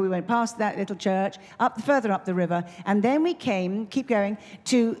up the river. We went past that little church, further up the river, and then we keep going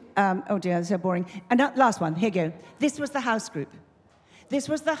to, oh dear, that's so boring. And last one, here you go. This was the house group. This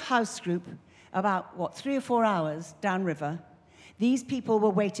was the house group about, 3 or 4 hours downriver. These people were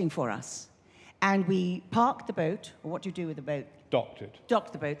waiting for us. And we parked the boat, or what do you do with the boat? Docked it.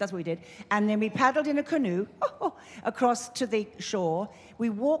 Docked the boat, that's what we did. And then we paddled in a canoe across to the shore. We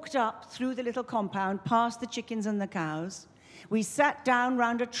walked up through the little compound, past the chickens and the cows. We sat down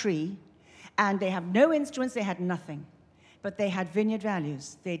round a tree, and they have no instruments, they had nothing. But they had vineyard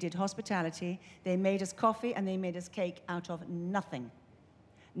values. They did hospitality, they made us coffee, and they made us cake out of nothing.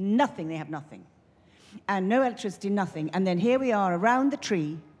 Nothing, they have nothing. And no electricity, nothing. And then here we are around the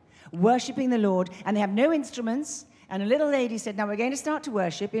tree, worshipping the Lord, and they have no instruments. And a little lady said, now we're going to start to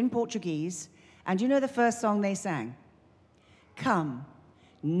worship in Portuguese. And you know the first song they sang? Come,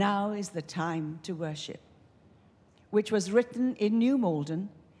 now is the time to worship, which was written in New Malden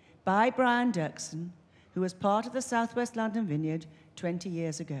by Brian Dirksen, who was part of the Southwest London Vineyard 20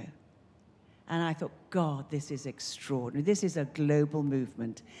 years ago. And I thought, God, this is extraordinary. This is a global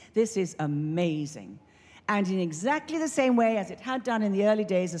movement. This is amazing. And in exactly the same way as it had done in the early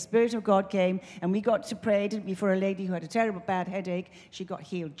days, the Spirit of God came, and we got to pray, didn't we, for a lady who had a terrible bad headache. She got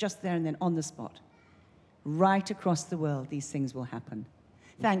healed just there and then on the spot. Right across the world, these things will happen.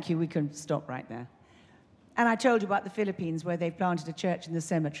 Thank you. We can stop right there. And I told you about the Philippines, where they've planted a church in the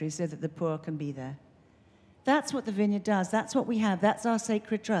cemetery so that the poor can be there. That's what the vineyard does. That's what we have. That's our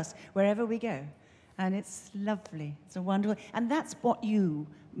sacred trust, wherever we go. And it's lovely. It's a wonderful... And that's what you,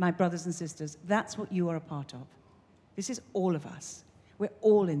 my brothers and sisters, that's what you are a part of. This is all of us. We're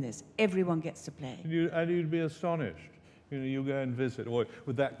all in this. Everyone gets to play. And you'd be astonished. You know, you go and visit, or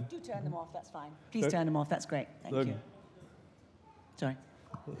with that... Do turn them off, that's fine. Please turn them off, that's great. Thank you. Sorry.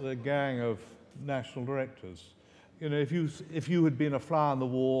 The gang of national directors. You know, if you had been a fly on the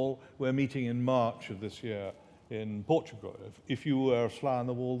wall, we're meeting in March of this year in Portugal. If you were a fly on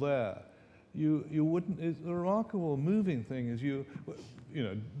the wall there, you wouldn't. It's a remarkable, moving thing is you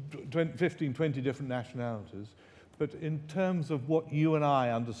know, 15, 20 different nationalities. But in terms of what you and I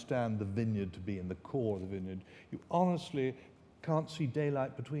understand the vineyard to be, in the core of the vineyard, you honestly can't see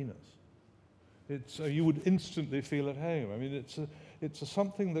daylight between us. You would instantly feel at home. I mean, it's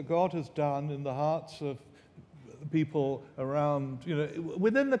something that God has done in the hearts of people around,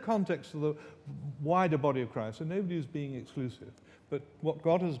 within the context of the wider body of Christ, so nobody is being exclusive, but what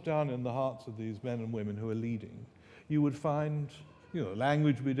God has done in the hearts of these men and women who are leading, you would find,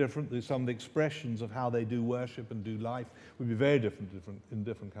 language would be different. Some of the expressions of how they do worship and do life would be very different in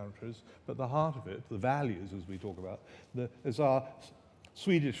different countries, but the heart of it, the values, as we talk about, as our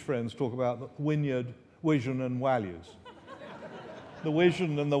Swedish friends talk about, vineyard, vision and values. The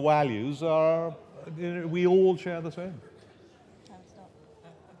vision and the values are, we all share the same.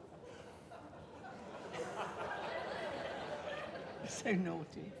 So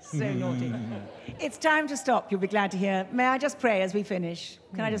naughty, so naughty. It's time to stop, you'll be glad to hear. May I just pray as we finish?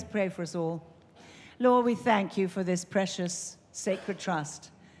 Can I just pray for us all? Lord, we thank you for this precious, sacred trust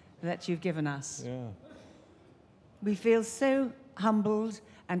that you've given us. Yeah. We feel so humbled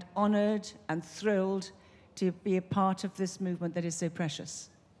and honored and thrilled to be a part of this movement that is so precious.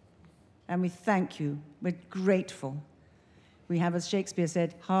 And we thank you. We're grateful. We have, as Shakespeare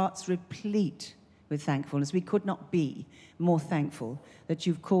said, hearts replete with thankfulness. We could not be more thankful that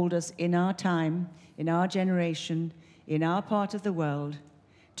you've called us in our time, in our generation, in our part of the world,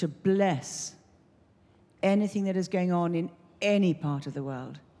 to bless anything that is going on in any part of the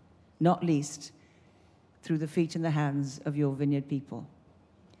world, not least through the feet and the hands of your vineyard people.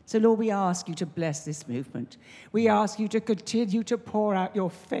 So, Lord, we ask you to bless this movement. We ask you to continue to pour out your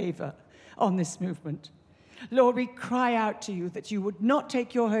favor on this movement. Lord, we cry out to you that you would not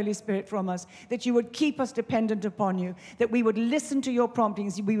take your Holy Spirit from us, that you would keep us dependent upon you, that we would listen to your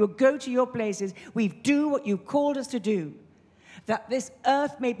promptings, we would go to your places, we do what you've called us to do, that this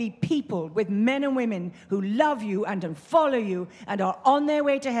earth may be peopled with men and women who love you and follow you and are on their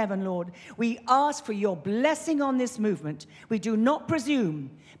way to heaven, Lord. We ask for your blessing on this movement. We do not presume,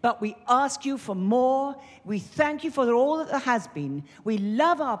 but we ask you for more. We thank you for all that there has been. We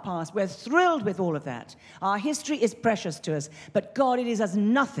love our past. We're thrilled with all of that. Our history is precious to us, but God, it is as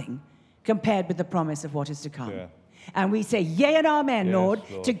nothing compared with the promise of what is to come. Yeah. And we say, yea and amen, yes,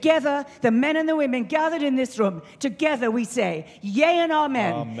 Lord. Together, the men and the women gathered in this room, together we say, yea and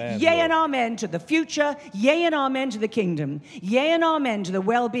amen. Amen, yea Lord. And amen to the future, yea and amen to the kingdom, yea and amen to the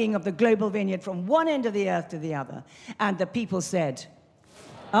well-being of the global vineyard from one end of the earth to the other. And the people said,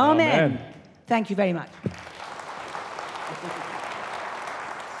 amen. Amen. Thank you very much.